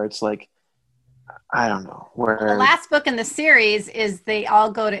happened where it's like, I don't know. Where the last book in the series is they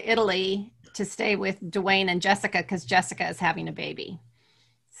all go to Italy to stay with Dwayne and Jessica because Jessica is having a baby.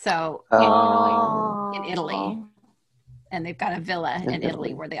 So in Italy. And they've got a villa in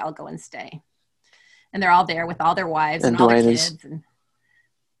Italy where they all go and stay. And they're all there with all their wives and all their Dwayne kids. is- And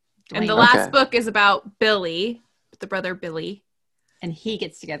the Dwayne- last Okay. book is about Billy, the brother Billy. and he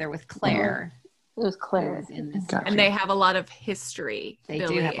gets together with Claire. It was Who Claire. is in this. Gotcha. And they have a lot of history. They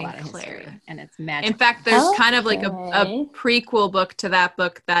Billy do have a and lot of Claire. history. And it's magical. In fact, there's kind of like a Okay. prequel book to that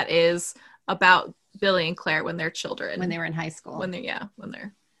book that is about Billy and Claire when they're children. when they were in high school. when they're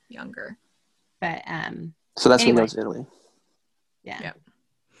younger. But So that's Anyway. when he goes to Italy. yeah. Yep.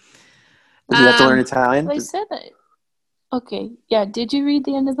 Did you have to learn Um, Italian? They said it. Okay. Yeah. Did you read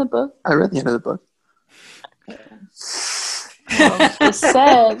the end of the book? I read the end of the book. It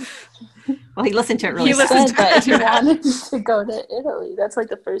said Well, he listened to it really He he listened fast. said that he to it. wanted to go to Italy. That's like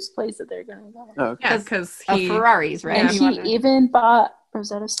the first place that they're going to go. Oh, okay. Yeah, because Of he Ferraris, right? And Yeah. He he wanted- even bought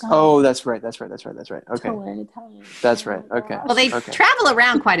Rosetta Stone Oh, that's right. Okay. to learn Italian. That's right. Oh my Okay. gosh. Well, they Okay. travel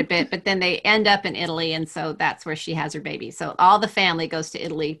around quite a bit, but then they end up in Italy, and so that's where she has her baby. So all the family goes to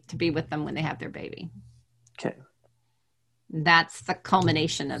Italy to be with them when they have their baby. Okay. That's the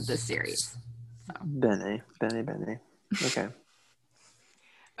culmination of the series. Bene. Okay.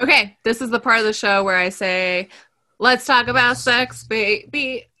 Okay, this is the part of the show where I say, "Let's talk about sex,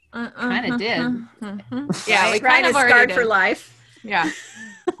 baby." Kinda did. Yeah, we Right? kind Ryan of is already scarred did. for life. Yeah.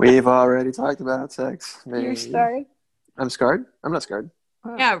 We've already talked about sex. You're Maybe. scarred. I'm scarred? I'm not scarred.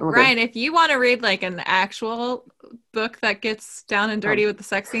 Yeah, Okay. Ryan, if you want to read like an actual book that gets down and dirty with the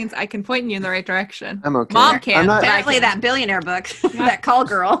sex scenes, I can point you in the right direction. I'm okay. Mom can't. I'm not, but I Apparently, can. that billionaire book, that call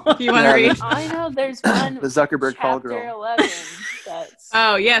girl. If you want to Yeah, read. I know there's one. the Zuckerberg call chapter girl. 11. That's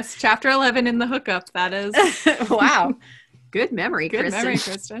Oh yes, chapter 11 in the hookup. That is Wow. Good memory, good Kristen. memory,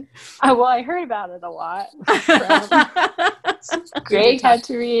 Kristen. well, I heard about it a lot. Greg had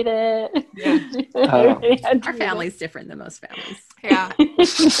to read it. Yeah. Everybody had to Our read family's different than most families. Yeah. I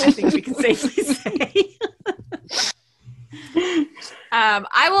think we can safely say.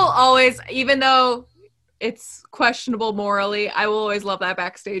 I will always, even though it's questionable morally, I will always love that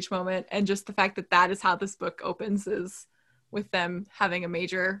backstage moment, and just the fact that that is how this book opens is with them having a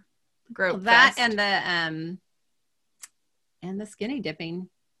major growth. That fest. and the skinny dipping.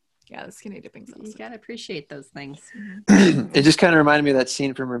 yeah, the skinny dipping's You awesome. gotta appreciate those things. It just kind of reminded me of that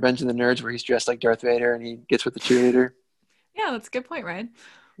scene from Revenge of the Nerds where he's dressed like Darth Vader and he gets with the cheerleader. Yeah, that's a good point, Ryan. I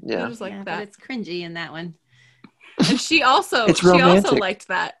Yeah. just like Yeah, that. but it's cringy in that one. And she also It's she also romantic. liked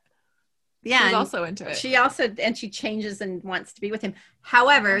that. She Yeah, was and also into it. she also she changes and wants to be with him.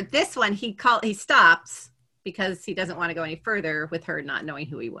 However, this one he stops because he doesn't want to go any further with her not knowing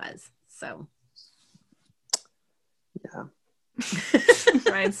who he was. So Yeah.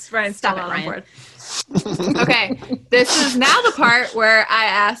 Ryan's Stop still it, not on Ryan. board. Okay, this is now the part where I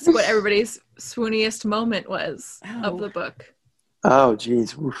ask what everybody's swooniest moment was of the book. Oh,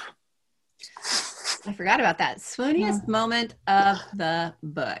 geez. Oof. I forgot about that. Swooniest moment of the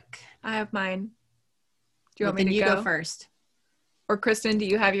book. I have mine. Do you want Then me to you go? go first. Or Kristen, do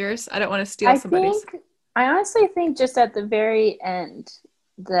you have yours? I don't want to steal I somebody's. honestly think just at the very end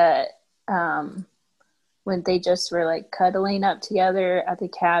that when they just were like cuddling up together at the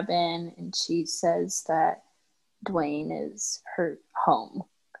cabin and she says that Dwayne is her home.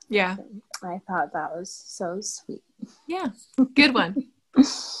 Yeah, I thought that was so sweet. yeah, good one.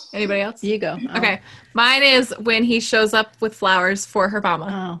 Anybody else? You go. Oh. Okay, mine is when he shows up with flowers for her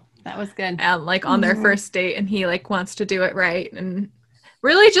mama. Oh, that was good. And like on their first date, and he like wants to do it right, and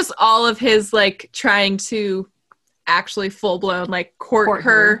really just all of his like trying to actually full blown like court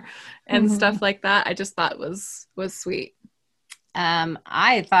her and stuff like that. I just thought was sweet.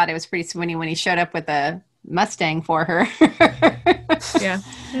 I thought it was pretty swoony when he showed up with a Mustang for her. Yeah,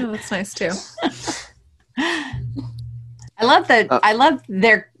 that's nice too. I love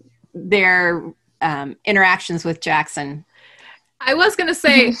their interactions with Jackson. I was going to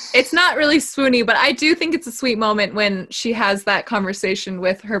say, it's not really swoony, but I do think it's a sweet moment when she has that conversation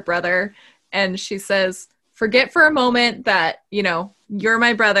with her brother and she says, forget for a moment that, you know, you're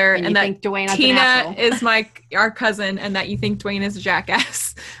my brother and that Dwayne Tina is our cousin and that you think Dwayne is a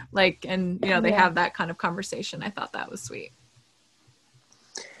jackass. Like, and, you know, they have that kind of conversation. I thought that was sweet.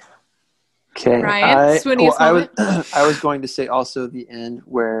 Okay. Ryan, swooniest moment? I was going to say also the end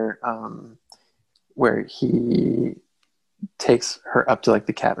where he takes her up to like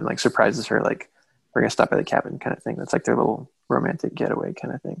the cabin, like surprises her, like we're gonna stop by the cabin kind of thing. That's like their little romantic getaway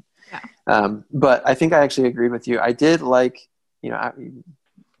kind of thing. Yeah. But I think I actually agreed with you. I did like, you know,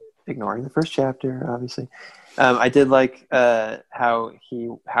 ignoring the first chapter, obviously. I did like how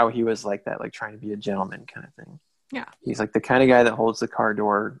he was like that, like trying to be a gentleman kind of thing. Yeah. He's like the kind of guy that holds the car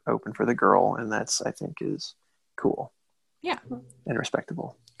door open for the girl, and that's, I think, is cool. Yeah. And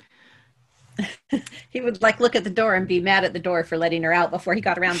respectable. He would like look at the door and be mad at the door for letting her out before he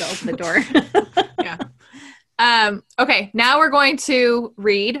got around to open the door. Yeah. Okay, now we're going to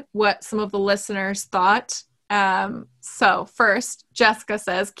read what some of the listeners thought. So first, Jessica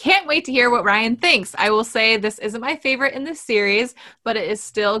says, can't wait to hear what Ryan thinks. I will say this isn't my favorite in this series, but it is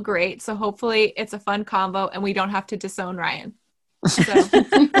still great. So hopefully it's a fun combo and we don't have to disown Ryan. So.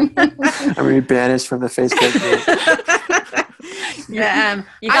 I'm going to be banished from the Facebook group. You got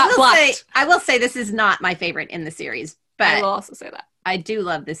blocked. I will say this is not my favorite in the series, but I will also say that. I do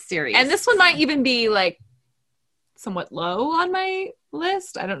love this series. And this one might even be like somewhat low on my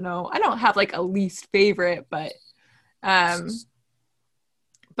list. I don't know. I don't have like a least favorite, but there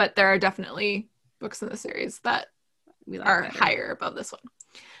are definitely books in the series that are higher above this one.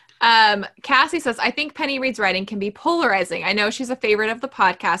 Cassie says, I think Penny Reed's writing can be polarizing. I know she's a favorite of the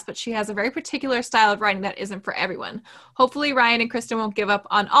podcast, but she has a very particular style of writing that isn't for everyone. Hopefully Ryan and Kristen won't give up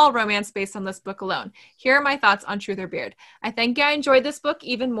on all romance based on this book alone. Here are my thoughts on Truth or Beard. I think I enjoyed this book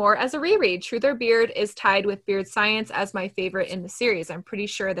even more as a reread. Truth or Beard is tied with Beard Science as my favorite in the series. I'm pretty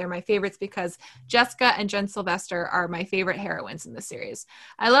sure they're my favorites because Jessica and Jen Sylvester are my favorite heroines in the series.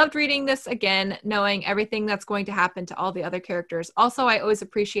 I loved reading this again, knowing everything that's going to happen to all the other characters. Also, I always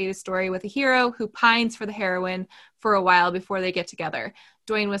appreciate a story with a hero who pines for the heroine for a while before they get together.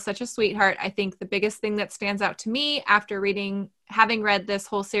 Dwayne was such a sweetheart. I think the biggest thing that stands out to me after having read this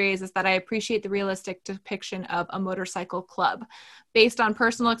whole series is that I appreciate the realistic depiction of a motorcycle club. Based on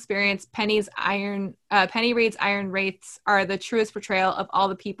personal experience, Penny Reed's Iron Wraiths are the truest portrayal of all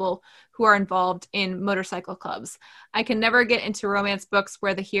the people who are involved in motorcycle clubs. I can never get into romance books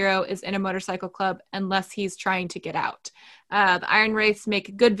where the hero is in a motorcycle club unless he's trying to get out. The Iron Wraiths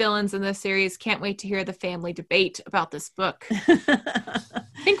make good villains in this series. Can't wait to hear the family debate about this book. I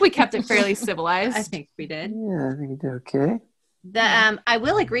think we kept it fairly civilized. I think we did. Yeah, I think you did okay. I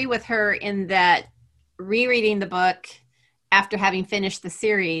will agree with her in that rereading the book after having finished the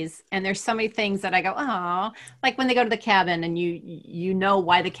series, and there's so many things that I go, oh, like when they go to the cabin and you know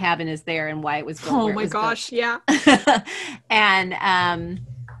why the cabin is there and why it was built. Oh my gosh, yeah. And I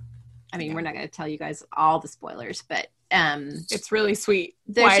mean, we're not going to tell you guys all the spoilers, but it's really sweet.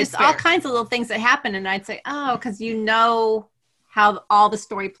 There's just all kinds of little things that happen, and I'd say, oh, because you know how all the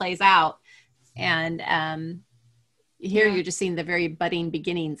story plays out, and here you're just seeing the very budding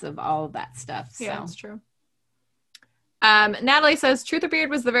beginnings of all of that stuff. So. Yeah, that's true. Natalie says, Truth or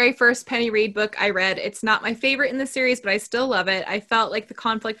Beard was the very first Penny Reed book I read. It's not my favorite in the series, but I still love it. I felt like the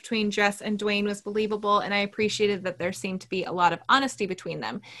conflict between Jess and Dwayne was believable, and I appreciated that there seemed to be a lot of honesty between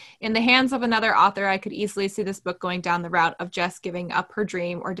them. In the hands of another author, I could easily see this book going down the route of Jess giving up her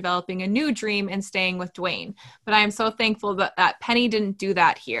dream or developing a new dream and staying with Dwayne. But I am so thankful that Penny didn't do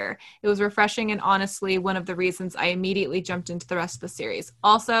that here. It was refreshing and honestly one of the reasons I immediately jumped into the rest of the series.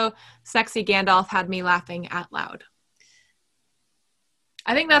 Also, sexy Gandalf had me laughing out loud.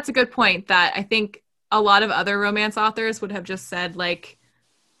 I think that's a good point, that I think a lot of other romance authors would have just said, like,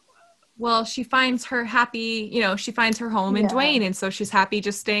 well, she finds her happy, you know, she finds her home in Dwayne, and so she's happy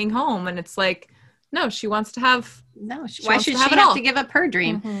just staying home. And it's like, no, she wants to have... No, why should she have to give up her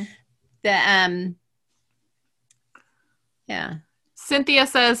dream? Mm-hmm. Yeah. Cynthia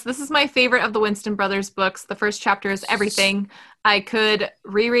says, this is my favorite of the Winston Brothers books. The first chapter is everything. I could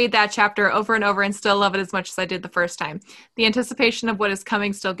reread that chapter over and over and still love it as much as I did the first time. The anticipation of what is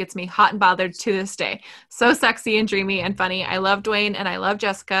coming still gets me hot and bothered to this day. So sexy and dreamy and funny. I love Dwayne and I love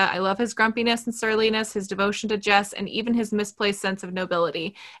Jessica. I love his grumpiness and surliness, his devotion to Jess, and even his misplaced sense of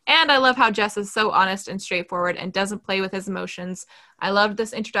nobility. And I love how Jess is so honest and straightforward and doesn't play with his emotions. I loved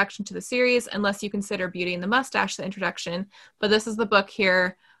this introduction to the series, unless you consider Beauty and the Mustache the introduction. But this is the book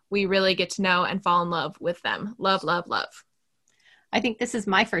here we really get to know and fall in love with them. Love, love, love. I think this is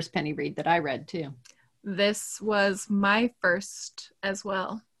my first Penny Reed that I read too. This was my first as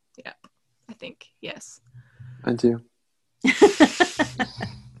well. Yep. I think, yes. Mine too.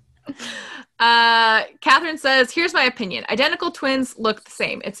 Catherine says, here's my opinion. Identical twins look the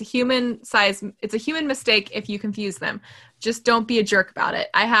same. It's a human mistake if you confuse them. Just don't be a jerk about it.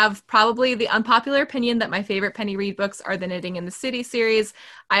 I have probably the unpopular opinion that my favorite Penny Reed books are the Knitting in the City series.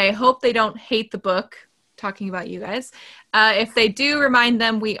 I hope they don't hate the book. Talking about you guys. If they do, remind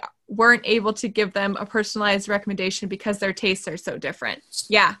them we weren't able to give them a personalized recommendation because their tastes are so different.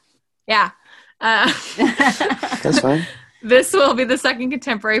 Yeah. That's fine. This will be the second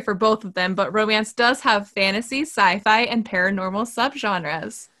contemporary for both of them, but romance does have fantasy, sci-fi, and paranormal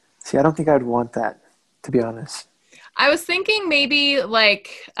subgenres. See, I don't think I'd want that, to be honest. I was thinking maybe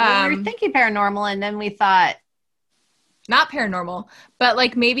like... we were thinking paranormal, and then we thought... Not paranormal, but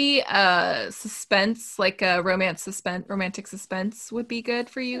like maybe suspense, like a romantic suspense would be good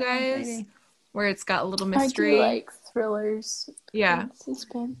for you guys. Maybe. Where it's got a little mystery. I do like thrillers. Yeah. And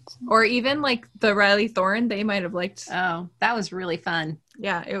suspense. Or even like the Riley Thorne, they might have liked. Oh, that was really fun.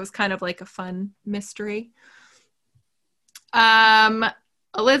 Yeah, it was kind of like a fun mystery.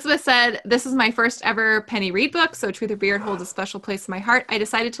 Elizabeth said, this is my first ever Penny Reed book, so Truth or Beard holds a special place in my heart. I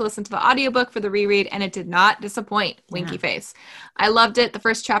decided to listen to the audiobook for the reread, and it did not disappoint. Winky face. I loved it. The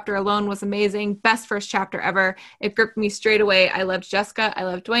first chapter alone was amazing. Best first chapter ever. It gripped me straight away. I loved Jessica. I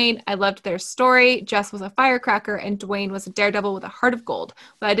loved Dwayne. I loved their story. Jess was a firecracker, and Dwayne was a daredevil with a heart of gold.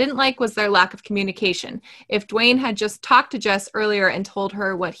 What I didn't like was their lack of communication. If Dwayne had just talked to Jess earlier and told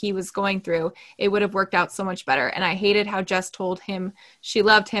her what he was going through, it would have worked out so much better. And I hated how Jess told him she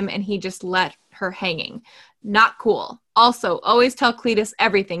loved him and he just let her hanging. Not cool. Also, always tell Cletus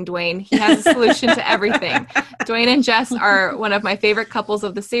everything, Dwayne. He has a solution to everything. Dwayne and Jess are one of my favorite couples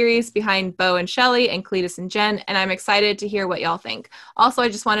of the series, behind Bo and Shelley and Cletus and Jen, and I'm excited to hear what y'all think. Also, I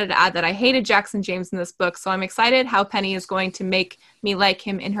just wanted to add that I hated Jackson James in this book, so I'm excited how Penny is going to make me like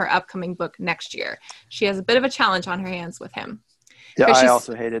him in her upcoming book next year. She has a bit of a challenge on her hands with him. Yeah, I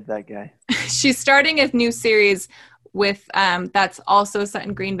also hated that guy. She's starting a new series with that's also set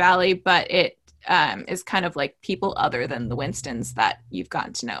in Green Valley, but it is kind of like people other than the Winstons that you've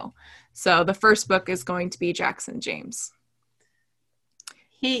gotten to know. So the first book is going to be Jackson James.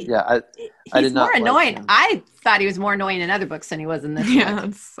 He's I did not more annoying. him. I thought he was more annoying in other books than he was in this Yeah, book.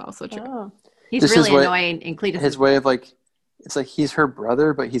 that's also true. Oh. He's This is really what- annoying in Cletus. His way of it's like he's her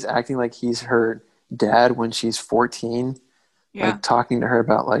brother, but he's acting like he's her dad when she's 14. Yeah. Like talking to her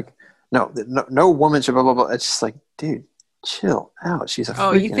about no woman should blah blah blah. It's just like, dude, chill out. She's a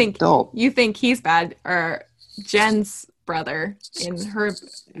freaking adult. You think he's bad, or Jen's brother in her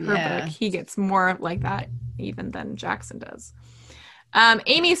Yeah. book, he gets more like that even than Jackson does.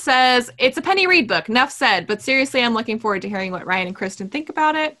 Amy says, it's a Penny Reed book, enough said, but seriously, I'm looking forward to hearing what Ryan and Kristen think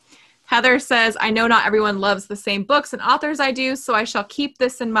about it. Heather says, I know not everyone loves the same books and authors I do, so I shall keep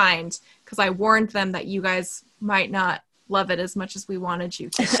this in mind, because I warned them that you guys might not love it as much as we wanted you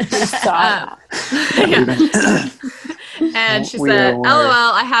to. Stop. Yeah. And she We said, are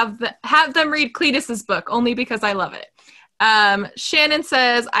LOL, I have them read Cletus's book only because I love it. Shannon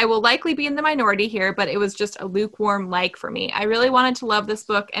says, I will likely be in the minority here, but it was just a lukewarm like for me. I really wanted to love this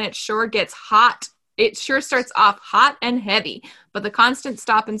book, and it sure gets hot. It sure starts off hot and heavy, but the constant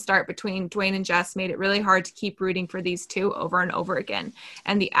stop and start between Dwayne and Jess made it really hard to keep rooting for these two over and over again.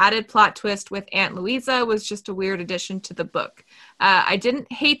 And the added plot twist with Aunt Louisa was just a weird addition to the book. I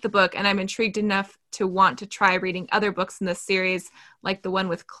didn't hate the book, and I'm intrigued enough to want to try reading other books in this series, like the one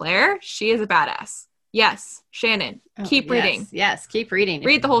with Claire. She is a badass. Yes, Shannon, keep reading. Yes, keep reading.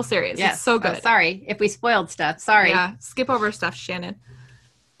 Read the whole series. Yes. It's so good. Oh, sorry if we spoiled stuff. Sorry. Yeah, skip over stuff, Shannon.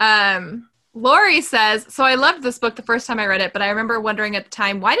 Lori says, so I loved this book the first time I read it, but I remember wondering at the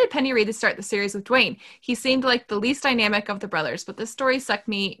time, why did Penny Reed start the series with Dwayne? He seemed like the least dynamic of the brothers, but this story sucked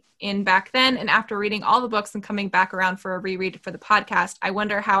me in back then, and after reading all the books and coming back around for a reread for the podcast, I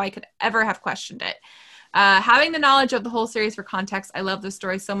wonder how I could ever have questioned it. Having the knowledge of the whole series for context, I love the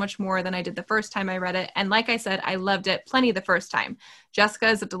story so much more than I did the first time I read it, and like I said, I loved it plenty the first time. Jessica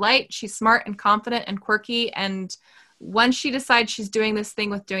is a delight. She's smart and confident and quirky, and once she decides she's doing this thing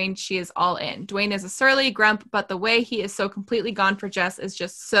with Dwayne, she is all in. Dwayne is a surly grump, but the way he is so completely gone for Jess is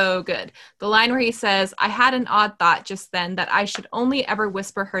just so good. The line where he says, I had an odd thought just then that I should only ever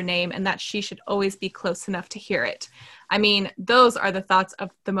whisper her name and that she should always be close enough to hear it. I mean, those are the thoughts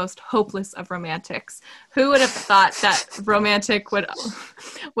of the most hopeless of romantics. Who would have thought that romantic would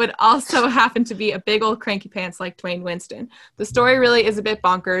also happen to be a big old cranky pants like Dwayne Winston? The story really is a bit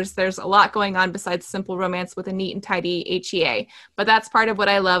bonkers. There's a lot going on besides simple romance with a neat and tidy HEA. But that's part of what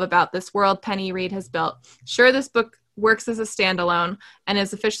I love about this world Penny Reed has built. Sure, this book works as a standalone and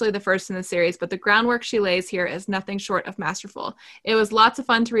is officially the first in the series, but the groundwork she lays here is nothing short of masterful. It was lots of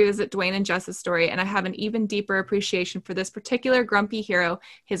fun to revisit Dwayne and Jess's story, and I have an even deeper appreciation for this particular grumpy hero,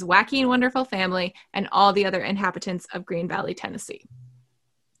 his wacky and wonderful family, and all the other inhabitants of Green Valley, Tennessee.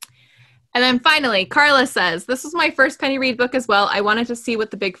 And then finally, Carla says, this was my first Penny Reed book as well. I wanted to see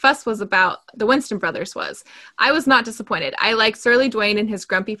what the big fuss was about the Winston brothers was. I was not disappointed. I liked Surly Dwayne and his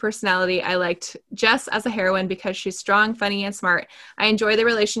grumpy personality. I liked Jess as a heroine because she's strong, funny, and smart. I enjoy the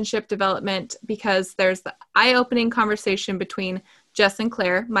relationship development because there's the eye-opening conversation between Jess and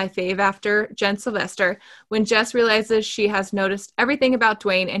Claire, my fave after Jen Sylvester, when Jess realizes she has noticed everything about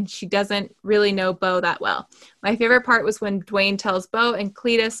Dwayne and she doesn't really know Bo that well. My favorite part was when Dwayne tells Bo and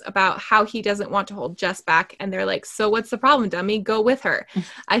Cletus about how he doesn't want to hold Jess back, and they're like, so what's the problem, dummy? Go with her.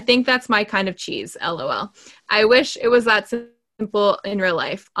 I think that's my kind of cheese, LOL. I wish it was that simple in real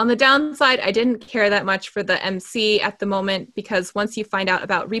life. On the downside, I didn't care that much for the MC at the moment because once you find out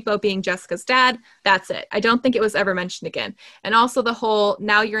about Repo being Jessica's dad, that's it. I don't think it was ever mentioned again. And also the whole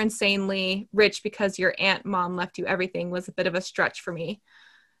now you're insanely rich because your aunt mom left you everything was a bit of a stretch for me.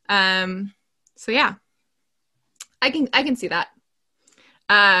 So yeah, I can see that.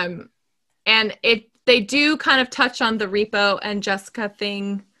 And they do kind of touch on the Repo and Jessica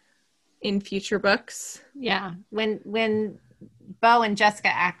thing in future books. Yeah. When Bo and Jessica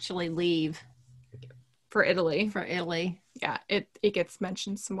actually leave for Italy. Yeah, it gets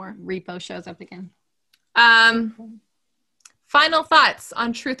mentioned some more. Repo shows up again. Final thoughts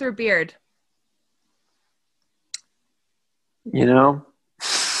on Truth or Beard? You know,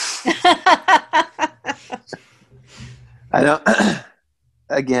 I don't.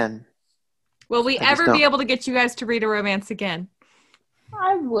 Again. Will we ever be able to get you guys to read a romance again?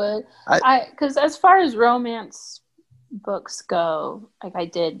 I would. Because as far as romance books go,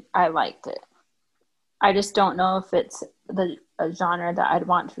 I liked it. I just don't know if it's a genre that I'd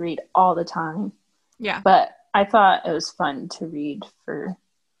want to read all the time. Yeah. But I thought it was fun to read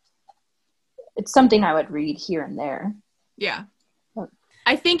it's something I would read here and there. Yeah.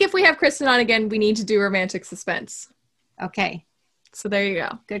 I think if we have Kristen on again, we need to do romantic suspense. Okay. So there you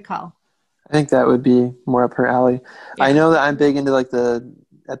go. Good call. I think that would be more up her alley. Yeah. I know that I'm big into like the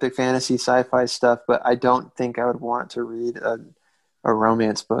epic fantasy sci-fi stuff, but I don't think I would want to read a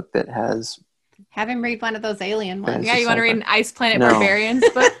romance book that has... Have him read one of those alien ones. Yeah, you want to read an Ice Planet Barbarians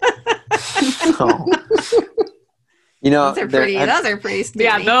book? No. You know, those are pretty stupid.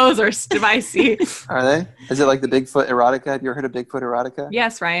 Yeah, those are spicy. Are they? Is it like the Bigfoot erotica? Have you ever heard of Bigfoot erotica?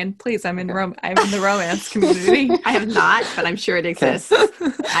 Yes, Ryan. Please, I'm in the romance community. I have not, but I'm sure it exists.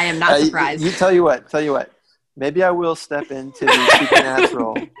 Okay. I am not surprised. Tell you what. Maybe I will step into the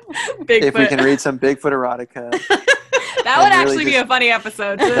supernatural if we can read some Bigfoot erotica. That would actually be a funny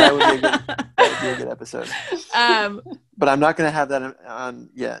episode. That would be a good episode. But I'm not going to have that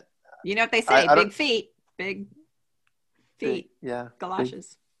on yet. You know what they say? Big feet. Big feet. Yeah.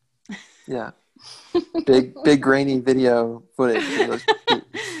 Galoshes. Yeah. Big grainy video footage of those feet.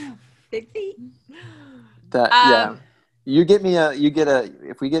 Big feet. Yeah.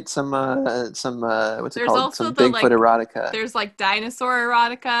 If we get some what's it called? Some Bigfoot erotica. There's like dinosaur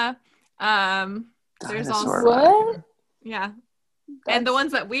erotica. There's also what? Yeah. And the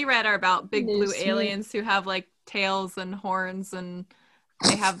ones that we read are about big blue aliens who have like tails and horns and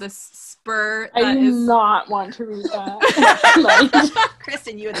they have this spur. I do not want to read that.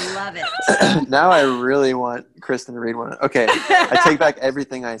 Kristen, you would love it. Now I really want Kristen to read one. Okay, I take back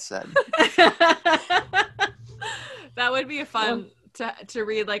everything I said. That would be a fun to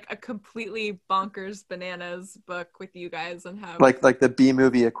read like a completely bonkers bananas book with you guys and have like the B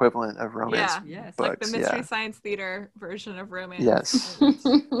movie equivalent of romance. Yes, like the Mystery Science Theater version of romance. Yes.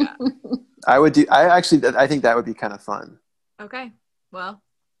 And, I think that would be kind of fun. Okay. Well,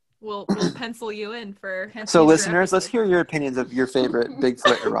 we'll pencil you in for. So, listeners, let's hear your opinions of your favorite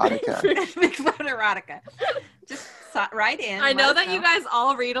Bigfoot erotica. Bigfoot erotica. Just write in. I know that you guys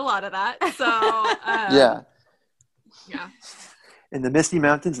all read a lot of that. So, yeah. Yeah. In the misty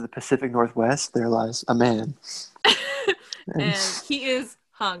mountains of the Pacific Northwest, there lies a man. and he is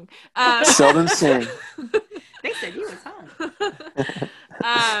hung. Seldom sing. They said he was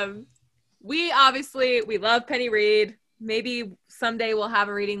hung. We love Penny Reed. Maybe someday we'll have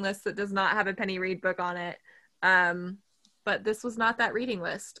a reading list that does not have a Penny Reed book on it. But this was not that reading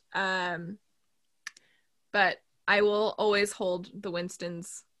list. But I will always hold the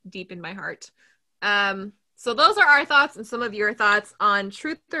Winstons deep in my heart. So those are our thoughts and some of your thoughts on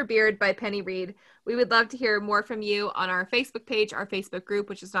Truth or Beard by Penny Reed. We would love to hear more from you on our Facebook page, our Facebook group,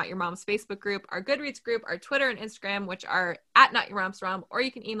 which is Not Your Mom's Facebook group, our Goodreads group, our Twitter and Instagram, which are at Not Your Mom's Rom, or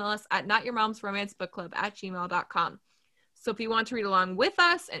you can email us at notyourmomsromancebookclub@gmail.com. So if you want to read along with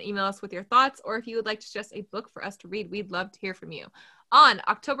us and email us with your thoughts, or if you would like to suggest a book for us to read, we'd love to hear from you. On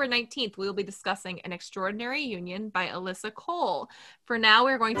October 19th, we will be discussing An Extraordinary Union by Alyssa Cole. For now,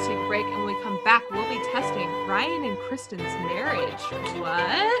 we're going to take a break, and when we come back, we'll be testing Ryan and Kristen's marriage.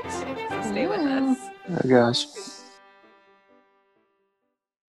 What? So stay with us. Oh, gosh.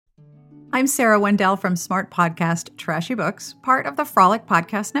 I'm Sarah Wendell from Smart Podcast Trashy Books, part of the Frolic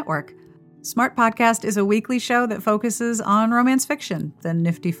Podcast Network. Smart Podcast is a weekly show that focuses on romance fiction, the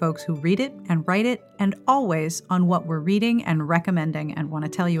nifty folks who read it and write it, and always on what we're reading and recommending and want to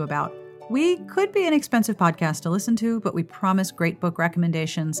tell you about. We could be an expensive podcast to listen to, but we promise great book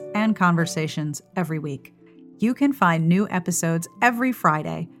recommendations and conversations every week. You can find new episodes every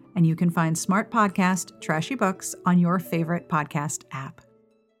Friday, and you can find Smart Podcast Trashy Books on your favorite podcast app.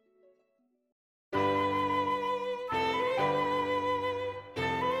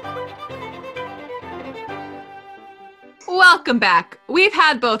 Welcome back. We've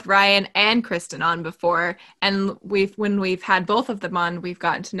had both Ryan and Kristen on before, and when we've had both of them on, we've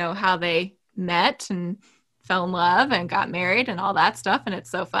gotten to know how they met and fell in love and got married and all that stuff, and it's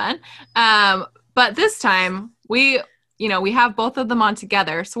so fun. But this time we have both of them on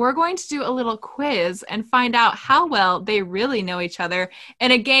together, so we're going to do a little quiz and find out how well they really know each other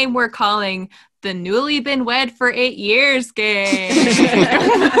in a game we're calling the Newly Been Wed for 8 Years game.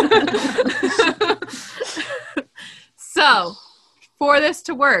 So, for this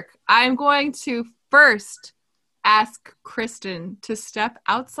to work, I'm going to first ask Kristen to step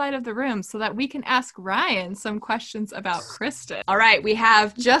outside of the room so that we can ask Ryan some questions about Kristen. All right, we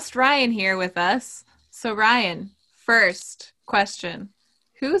have just Ryan here with us. So, Ryan, first question.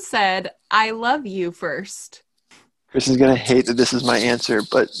 Who said, "I love you" first? Kristen's going to hate that this is my answer,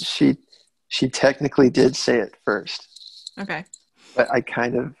 but she technically did say it first. Okay. But I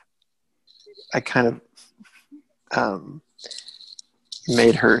kind of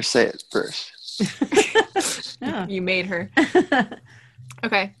made her say it first. Oh. You made her.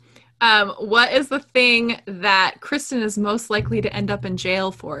 Okay. What is the thing that Kristen is most likely to end up in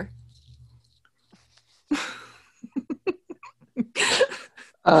jail for?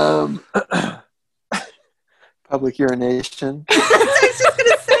 Public urination. I was just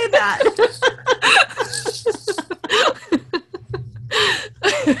going to say that.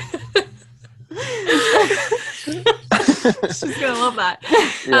 She's gonna love that.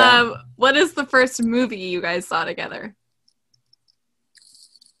 Yeah. What is the first movie you guys saw together?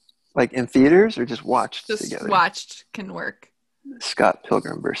 Like in theaters or just watched Just together? watched can work. Scott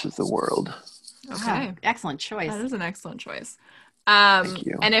Pilgrim versus the World. Okay. Oh, excellent choice. That is an excellent choice. Thank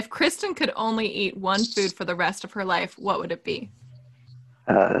you. And if Kristen could only eat one food for the rest of her life, what would it be?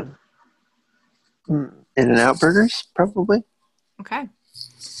 In-N-Out Burgers, probably. Okay.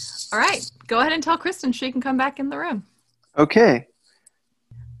 All right. Go ahead and tell Kristen she can come back in the room. Okay.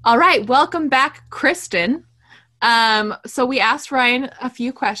 All right. Welcome back, Kristen. So we asked Ryan a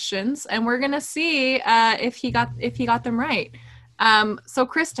few questions, and we're gonna see if he got them right. So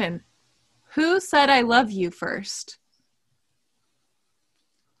Kristen, who said "I love you" first?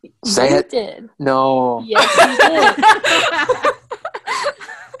 Say You it. did. No. Yes, you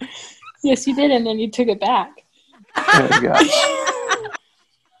did. Yes, you did, and then you took it back. Oh, gosh.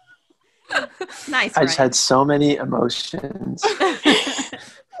 Nice. I just Ryan. had so many emotions.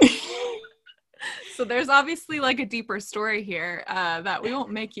 So there's obviously like a deeper story here that we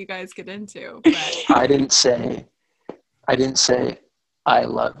won't make you guys get into. But I didn't say I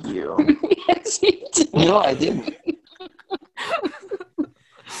love you. Yes, you did. No, I didn't.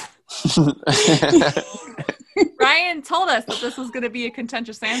 Ryan told us that this was going to be a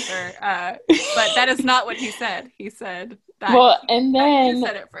contentious answer, but that is not what he said. He said that. Well, and that then you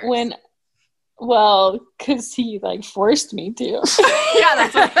said it first. because he like forced me to. Yeah,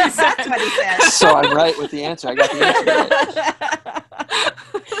 that's what he said. That's what he said. So I'm right with the answer. I got the answer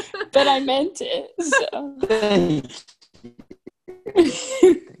right. But I meant it. So.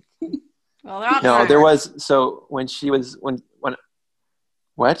 Well, they're off No, the there hook. was. So when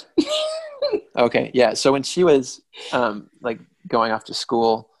what? Okay, yeah. So when she was like going off to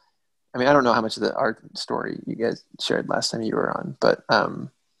school, I mean, I don't know how much of our story you guys shared last time you were on, but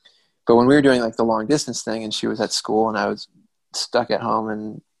when we were doing like the long distance thing, and she was at school, and I was stuck at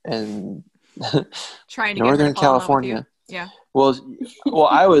home and Trying to Northern get her to fall in love with California. you. Yeah. Well,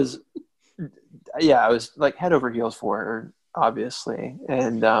 I was like head over heels for her, obviously,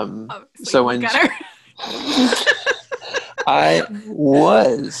 and Obviously, so you when got her. I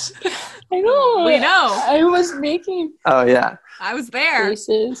was. I know. We know. I was making Oh yeah. I was there.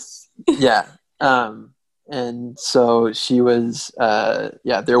 faces. Yeah. And so she was,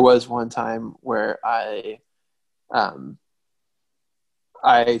 there was one time where I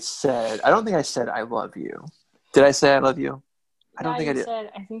said, I don't think I said I love you. Did I say I love you? I don't think I did.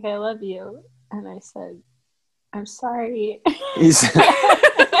 Said, I think I love you. And I said, I'm sorry. He said,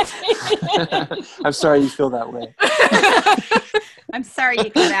 I'm sorry you feel that way. I'm sorry you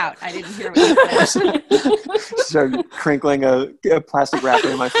cut out. I didn't hear what you said. She started crinkling a plastic wrapper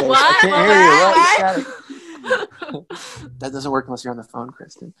in my face. What? I can't hear you. What? That doesn't work unless you're on the phone,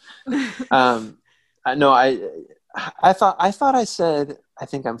 Kristen. I thought I said I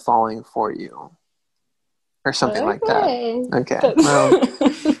think I'm falling for you, or something like that. Okay. Well,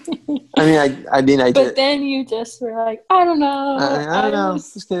 I did. But then you just were like, I don't know. I don't know.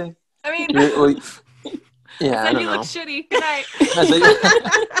 Just kidding. I mean, yeah, I said don't you know. look shitty. Good night.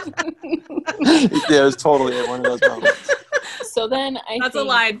 Yeah, it was totally at one of those moments. So then That's a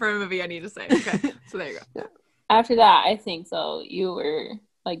line from a movie I need to say. Okay, so there you go. Yeah. After that, I think though you were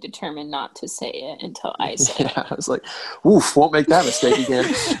like determined not to say it until I said it. Yeah, I was like, "Oof, won't make that mistake again."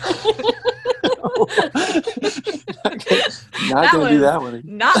 Not gonna do that one.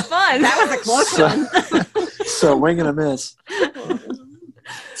 Not fun. That was a close one. So wing and a miss.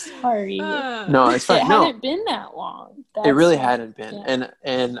 Sorry. No, it's fine. It hadn't been that long. It really hadn't been, yeah.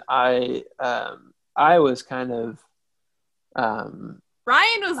 and I was kind of Ryan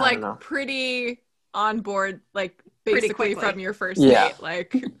was I don't know. like pretty on board, like basically from your first Yeah. date,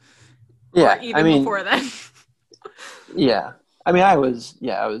 like yeah. or even before then. Yeah, I mean, I was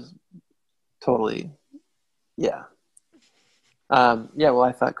totally, yeah. Well,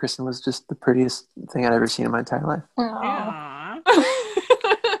 I thought Kristen was just the prettiest thing I'd ever seen in my entire life. Aw.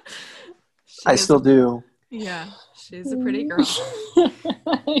 I still do. Yeah, she's a pretty girl.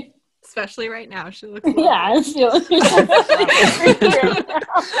 Especially right now, she looks. Lovely. Yeah, I feel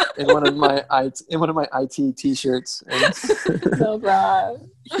in one of my IT T-shirts. no, bro.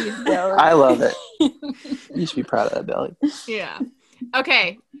 I love it. You should be proud of that belly. Yeah.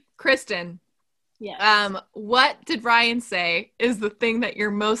 Okay, Kristen. Yeah. What did Ryan say is the thing that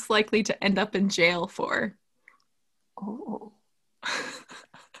you're most likely to end up in jail for? Oh.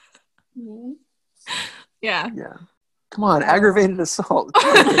 Yeah. Yeah. Come on, aggravated assault.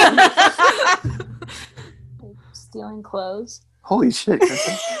 Stealing clothes. Holy shit,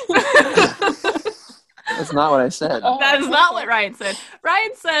 Kristen. That's not what I said. That is not what Ryan said.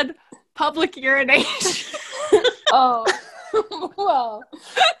 Ryan said public urination. Oh. Well.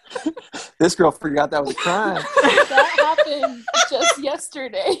 This girl forgot that was a crime. That happened just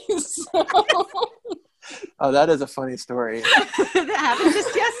yesterday. So. Oh, that is a funny story. That happened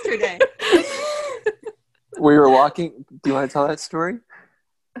just yesterday. We were walking. Do you want to tell that story?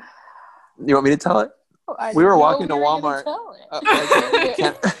 You want me to tell it? We were walking to Walmart.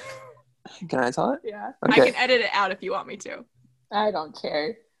 Okay. Can I tell it? Yeah. Okay. I can edit it out if you want me to. I don't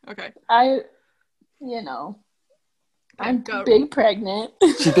care. Okay. I'm Go. big pregnant.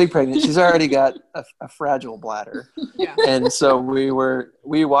 She's big pregnant. She's already got a fragile bladder. Yeah. And so we walked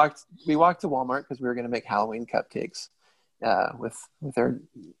to Walmart because we were going to make Halloween cupcakes with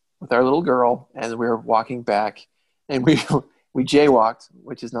our little girl, and we were walking back, and we jaywalked,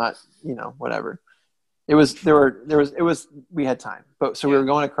 which is not, whatever. We had time, but so we were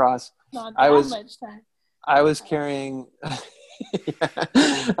going across. Not that much time. I was carrying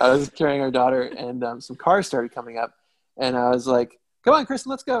our daughter, and some cars started coming up, and I was like, "Come on,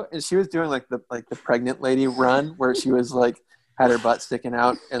 Kristen, let's go!" And she was doing like the pregnant lady run, where she was like had her butt sticking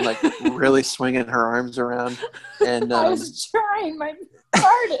out and like really swinging her arms around. And I was trying my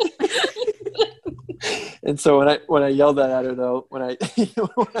hardest. And so when I yelled that at her, though, when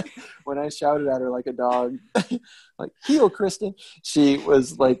I shouted at her like a dog, like "Heel, Kristen," she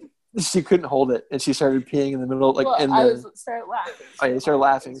was like, she couldn't hold it, and she started peeing in the middle, like started laughing. I started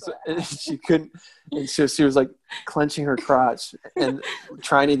laughing, so she couldn't, and so she was like clenching her crotch and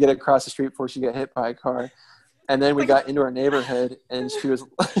trying to get across the street before she got hit by a car. And then we got into our neighborhood, and she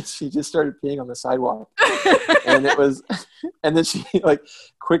just started peeing on the sidewalk, and then she like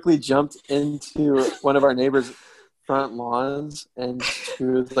quickly jumped into one of our neighbors' front lawns, and she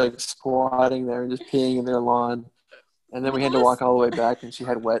was like squatting there and just peeing in their lawn. And then we had to walk all the way back, and she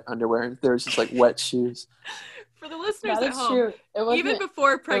had wet underwear, and there was just like wet shoes. For the listeners at home, true. even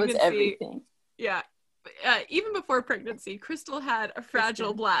before pregnancy, it was everything. Yeah. Even before pregnancy, Kristen had a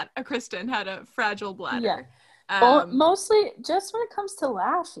fragile bladder. Yeah. Well, mostly just when it comes to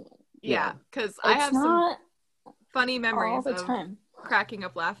laughing. Yeah, because I have some funny memories all the of time. cracking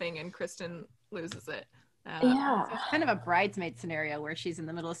up laughing and Kristen loses it. Yeah. So it's kind of a bridesmaid scenario where she's in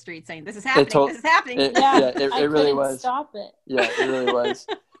the middle of the street saying, "This is happening. This is happening." It really couldn't was. Stop it. Yeah, it really was.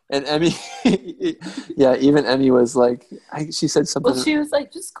 And Emmy, yeah, even Emmy was like, she said something. Well, she was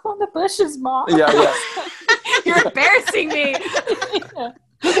like, "Just go in the bushes, Mom." Yeah, yeah. You're embarrassing me.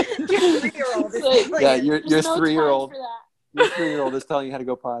 Your 3-year-old is like, Yeah, your There's no 3-year-old. time for Your 3-year-old is telling you how to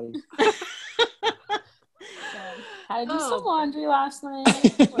go potty. that. Had to do some laundry last night.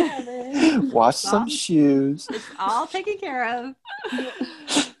 Whatever. Wash some shoes. it's all taken care of.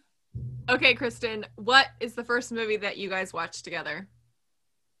 Okay, Kristen, what is the first movie that you guys watched together?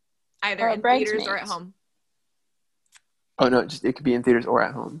 Either in theaters or at Bridesmaids. home. Oh no, it could be in theaters or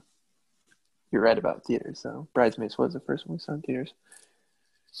at home. You're right about theaters, though. Bridesmaids was the first one we saw in theaters.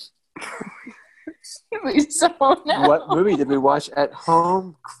 What movie did we watch at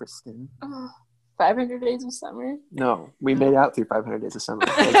home, Kristen? 500 Days of Summer. No, we made out through 500 Days of Summer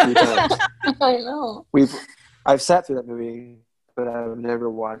like 3 times. I know. I've sat through that movie, but I've never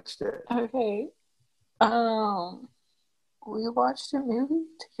watched it. Okay. We watched a movie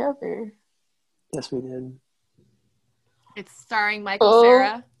together. Yes, we did. It's starring Michael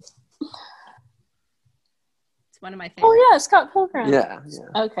Cera. It's one of my favorites. Oh yeah, Scott Pilgrim. Yeah.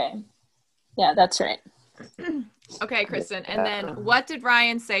 Okay. Yeah, that's right. Okay, Kristen. And then what did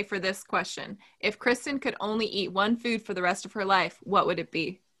Ryan say for this question? If Kristen could only eat one food for the rest of her life, what would it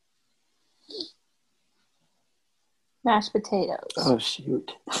be? Mashed potatoes. Oh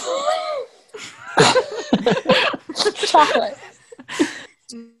shoot. Chocolate.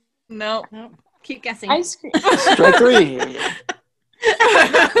 No. Nope. Keep guessing. Ice cream. Strike 3.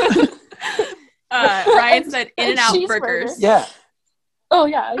 Ryan said In-N-Out Cheeseburger. burgers. Yeah. Oh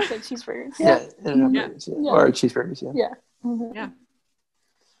yeah, I said cheeseburgers. Yeah. In-N-Out Yeah. burgers, yeah. Yeah. Or cheeseburgers, yeah. Yeah. Mhm. Yeah.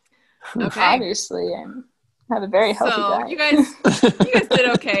 Okay. Obviously, I have a very healthy So diet. you guys did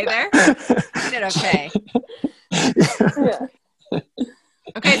okay there. You did okay. Yeah.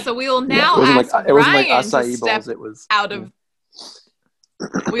 Okay, so we will now it ask wasn't like Ryan to acai step bowls. It was out of.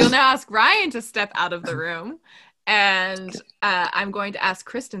 We will now ask Ryan to step out of the room, and I'm going to ask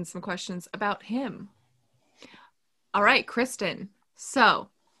Kristen some questions about him. All right, Kristen. So,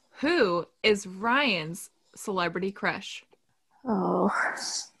 who is Ryan's celebrity crush? Oh.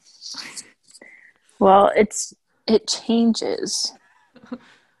 Well, it changes. Who do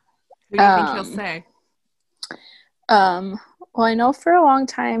you think he'll say? Well, I know for a long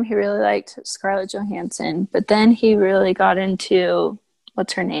time he really liked Scarlett Johansson, but then he really got into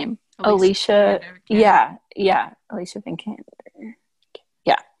what's her name? Alicia. Vikander. Yeah, Alicia Vikander.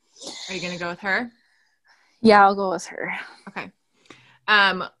 Yeah. Are you going to go with her? Yeah, I'll go with her. Okay.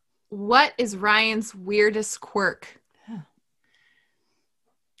 What is Ryan's weirdest quirk? How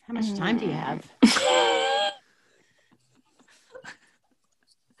much time do you have?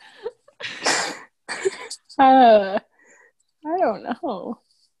 I don't know.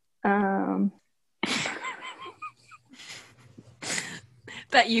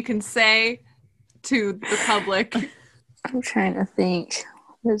 That you can say to the public. I'm trying to think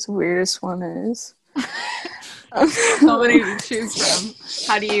what his weirdest one is. So many to choose from.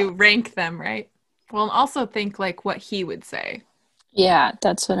 How do you rank them, right? Well, and also think like what he would say. Yeah,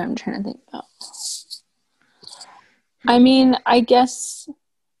 that's what I'm trying to think about. I mean, I guess,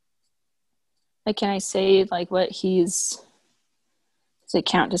 like, can I say, like, what he's, does it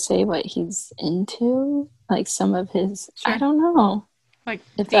count to say what he's into? Like, some of his, Sure. I don't know Like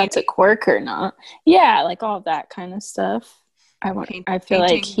if that's a quirk or not. Yeah, like, all that kind of stuff. I feel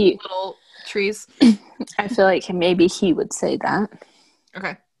like painting little trees. I feel like maybe he would say that.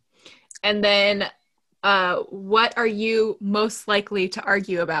 Okay. And then what are you most likely to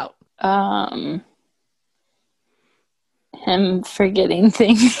argue about? Him forgetting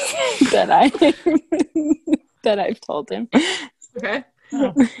things that I've told him. Okay.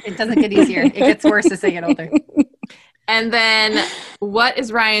 Oh, it doesn't get easier. It gets worse as they get older. And then what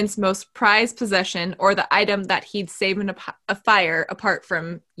is Ryan's most prized possession or the item that he'd save in a fire apart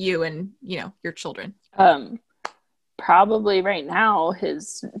from you and, your children? Probably right now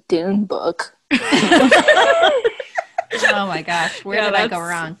his Dune book. Oh my gosh, where did I go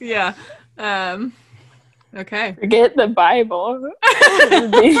wrong? Yeah. Okay. Forget the Bible.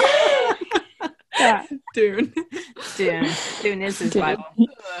 Yeah. Dune. Dune is his Dune. Bible.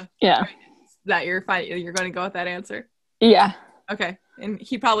 Yeah. That you're fine. You're going to go with that answer. Yeah. Okay. And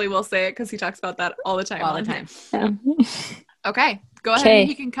he probably will say it because he talks about that all the time. All the time. Yeah. Okay. Go ahead and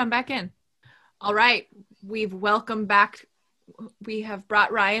you can come back in. All right. We've welcomed back. We have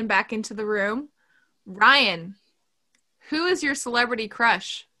brought Ryan back into the room. Ryan, who is your celebrity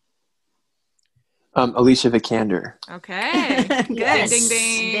crush? Alicia Vikander. Okay. Good. Yes. Ding,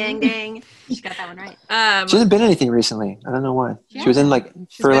 ding. Ding, ding. She got that one right. She hasn't been in anything recently. I don't know why. Yeah. She was in like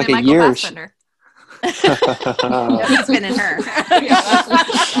She's for been like in a Michael year. Fassbender. No, he's been in her.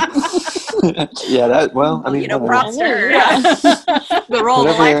 Yeah, that. Well, I mean, you know, whatever. props to her. Yeah. The role of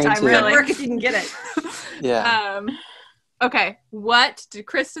a Whatever you're lifetime, into. Good really. work if you can get it. Yeah. Okay. What did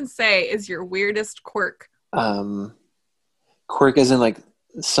Kristen say is your weirdest quirk? Quirk as in like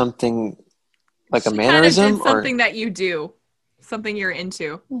something like a She mannerism kind of did or something that you do, something you're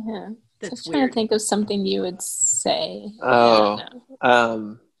into. Yeah. That's Just trying to weird. think of something you would say. Oh. I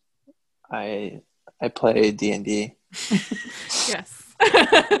don't know. I play D&D. Yes.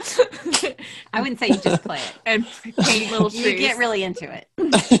 I wouldn't say you just play it. And paint little trees. You get really into it.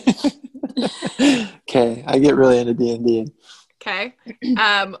 Okay, I get really into D&D. Okay.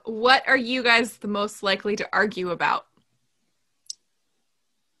 What are you guys the most likely to argue about?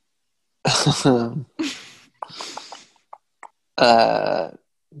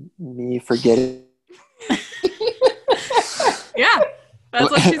 Me forgetting. Yeah. That's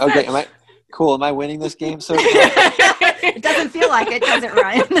what she said. Okay, am I winning this game so far? It doesn't feel like it, does it,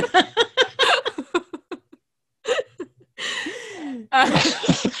 Ryan?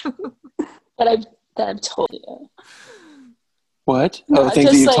 That I've told you. What? No, Oh, things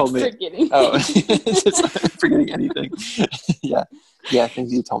that just you like told me. forgetting. Oh, just forgetting anything. Yeah,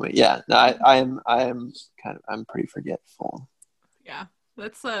 things you told me. Yeah, no, I'm pretty forgetful. Yeah.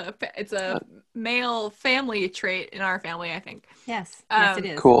 It's a male family trait in our family, I think. Yes, it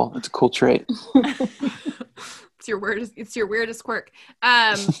is. Cool. It's a cool trait. It's your weirdest quirk.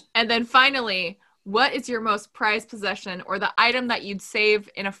 And then finally, what is your most prized possession or the item that you'd save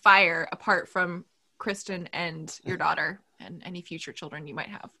in a fire apart from Kristen and your daughter and any future children you might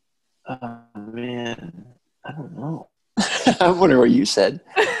have? Oh man, I don't know. I'm wondering what you said.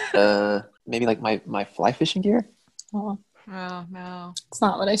 Maybe like my fly fishing gear. Oh, Oh no. it's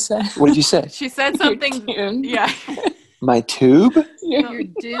not what I said. What did you say? She said something. Dune. Yeah. My tube? Your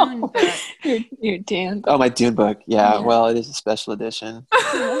Dune book. Your Dune. Oh, my Dune book. Yeah, Yeah. well, it is a special edition.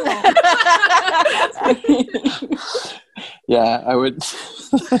 Yeah, I would.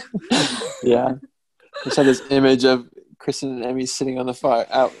 Yeah. I just had this image of Kristen and Emmy sitting on the fire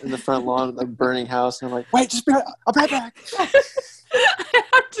out in the front lawn of the burning house, and I'm like, wait, just be right, I'll be right back. I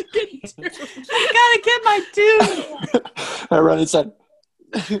have to get you. I gotta get my Dune. I run inside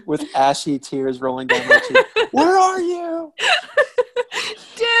with ashy tears rolling down my cheek. Where are you?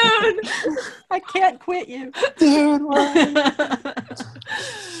 Dude. I can't quit you. Dude, where are you?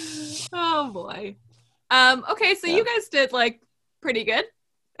 Oh boy. Okay, so you guys did like pretty good.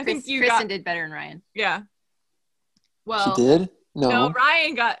 I think you Kristen got did better than Ryan. yeah. Well, She did? no, No.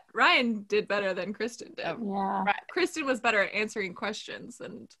 Ryan did better than Kristen did. Yeah. Kristen was better at answering questions,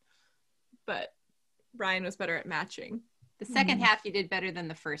 but Ryan was better at matching. The second half you did better than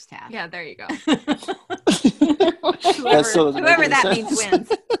the first half. Yeah, there you go. That still doesn't make Whoever any that sense. means wins.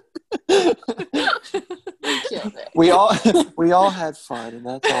 Killed it. we all had fun, and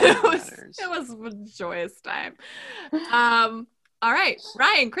that's all that matters. It was a joyous time. All right,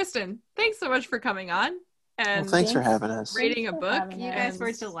 Ryan, Kristen, thanks so much for coming on and Well, thanks for having us. reading a for book. having You us. guys and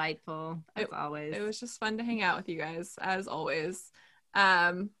were delightful, as always. It was just fun to hang out with you guys, as always.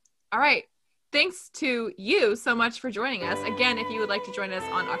 All right. Thanks to you so much for joining us. Again, if you would like to join us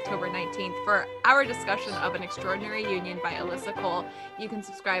on October 19th for our discussion of An Extraordinary Union by Alyssa Cole, you can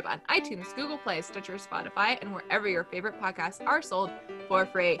subscribe on iTunes, Google Play, Stitcher, Spotify, and wherever your favorite podcasts are sold for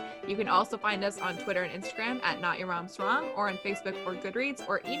free. You can also find us on Twitter and Instagram at Not Your Mom's Wrong, or on Facebook or Goodreads,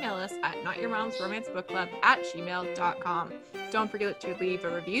 or email us at notyourmomsromancebookclub@gmail.com. Don't forget to leave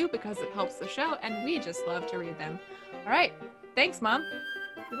a review because it helps the show, and we just love to read them. All right. Thanks, Mom.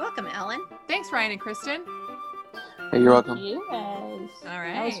 You're welcome, Ellen. Thanks, Ryan and Kristen. Hey, you're welcome. You guys. All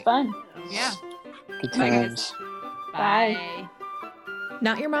right. That was fun. Yeah. Good Bye, guys. times. Bye.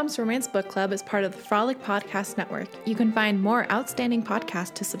 Not Your Mom's Romance Book Club is part of the Frolic Podcast Network. You can find more outstanding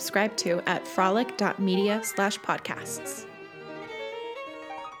podcasts to subscribe to at frolic.media/podcasts.